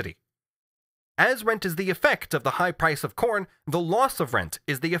scarcity. As rent is the effect of the high price of corn, the loss of rent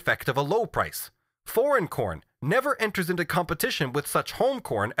is the effect of a low price. Foreign corn never enters into competition with such home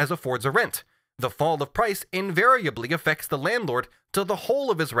corn as affords a rent. The fall of price invariably affects the landlord till the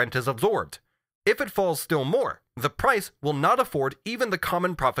whole of his rent is absorbed. If it falls still more, the price will not afford even the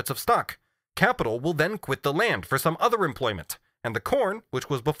common profits of stock. Capital will then quit the land for some other employment, and the corn, which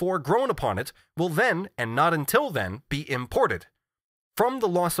was before grown upon it, will then, and not until then, be imported. From the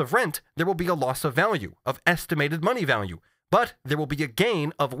loss of rent, there will be a loss of value, of estimated money value, but there will be a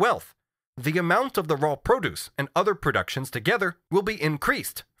gain of wealth. the amount of the raw produce and other productions together will be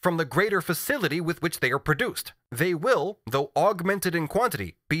increased from the greater facility with which they are produced. They will, though augmented in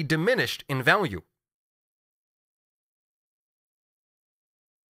quantity, be diminished in value.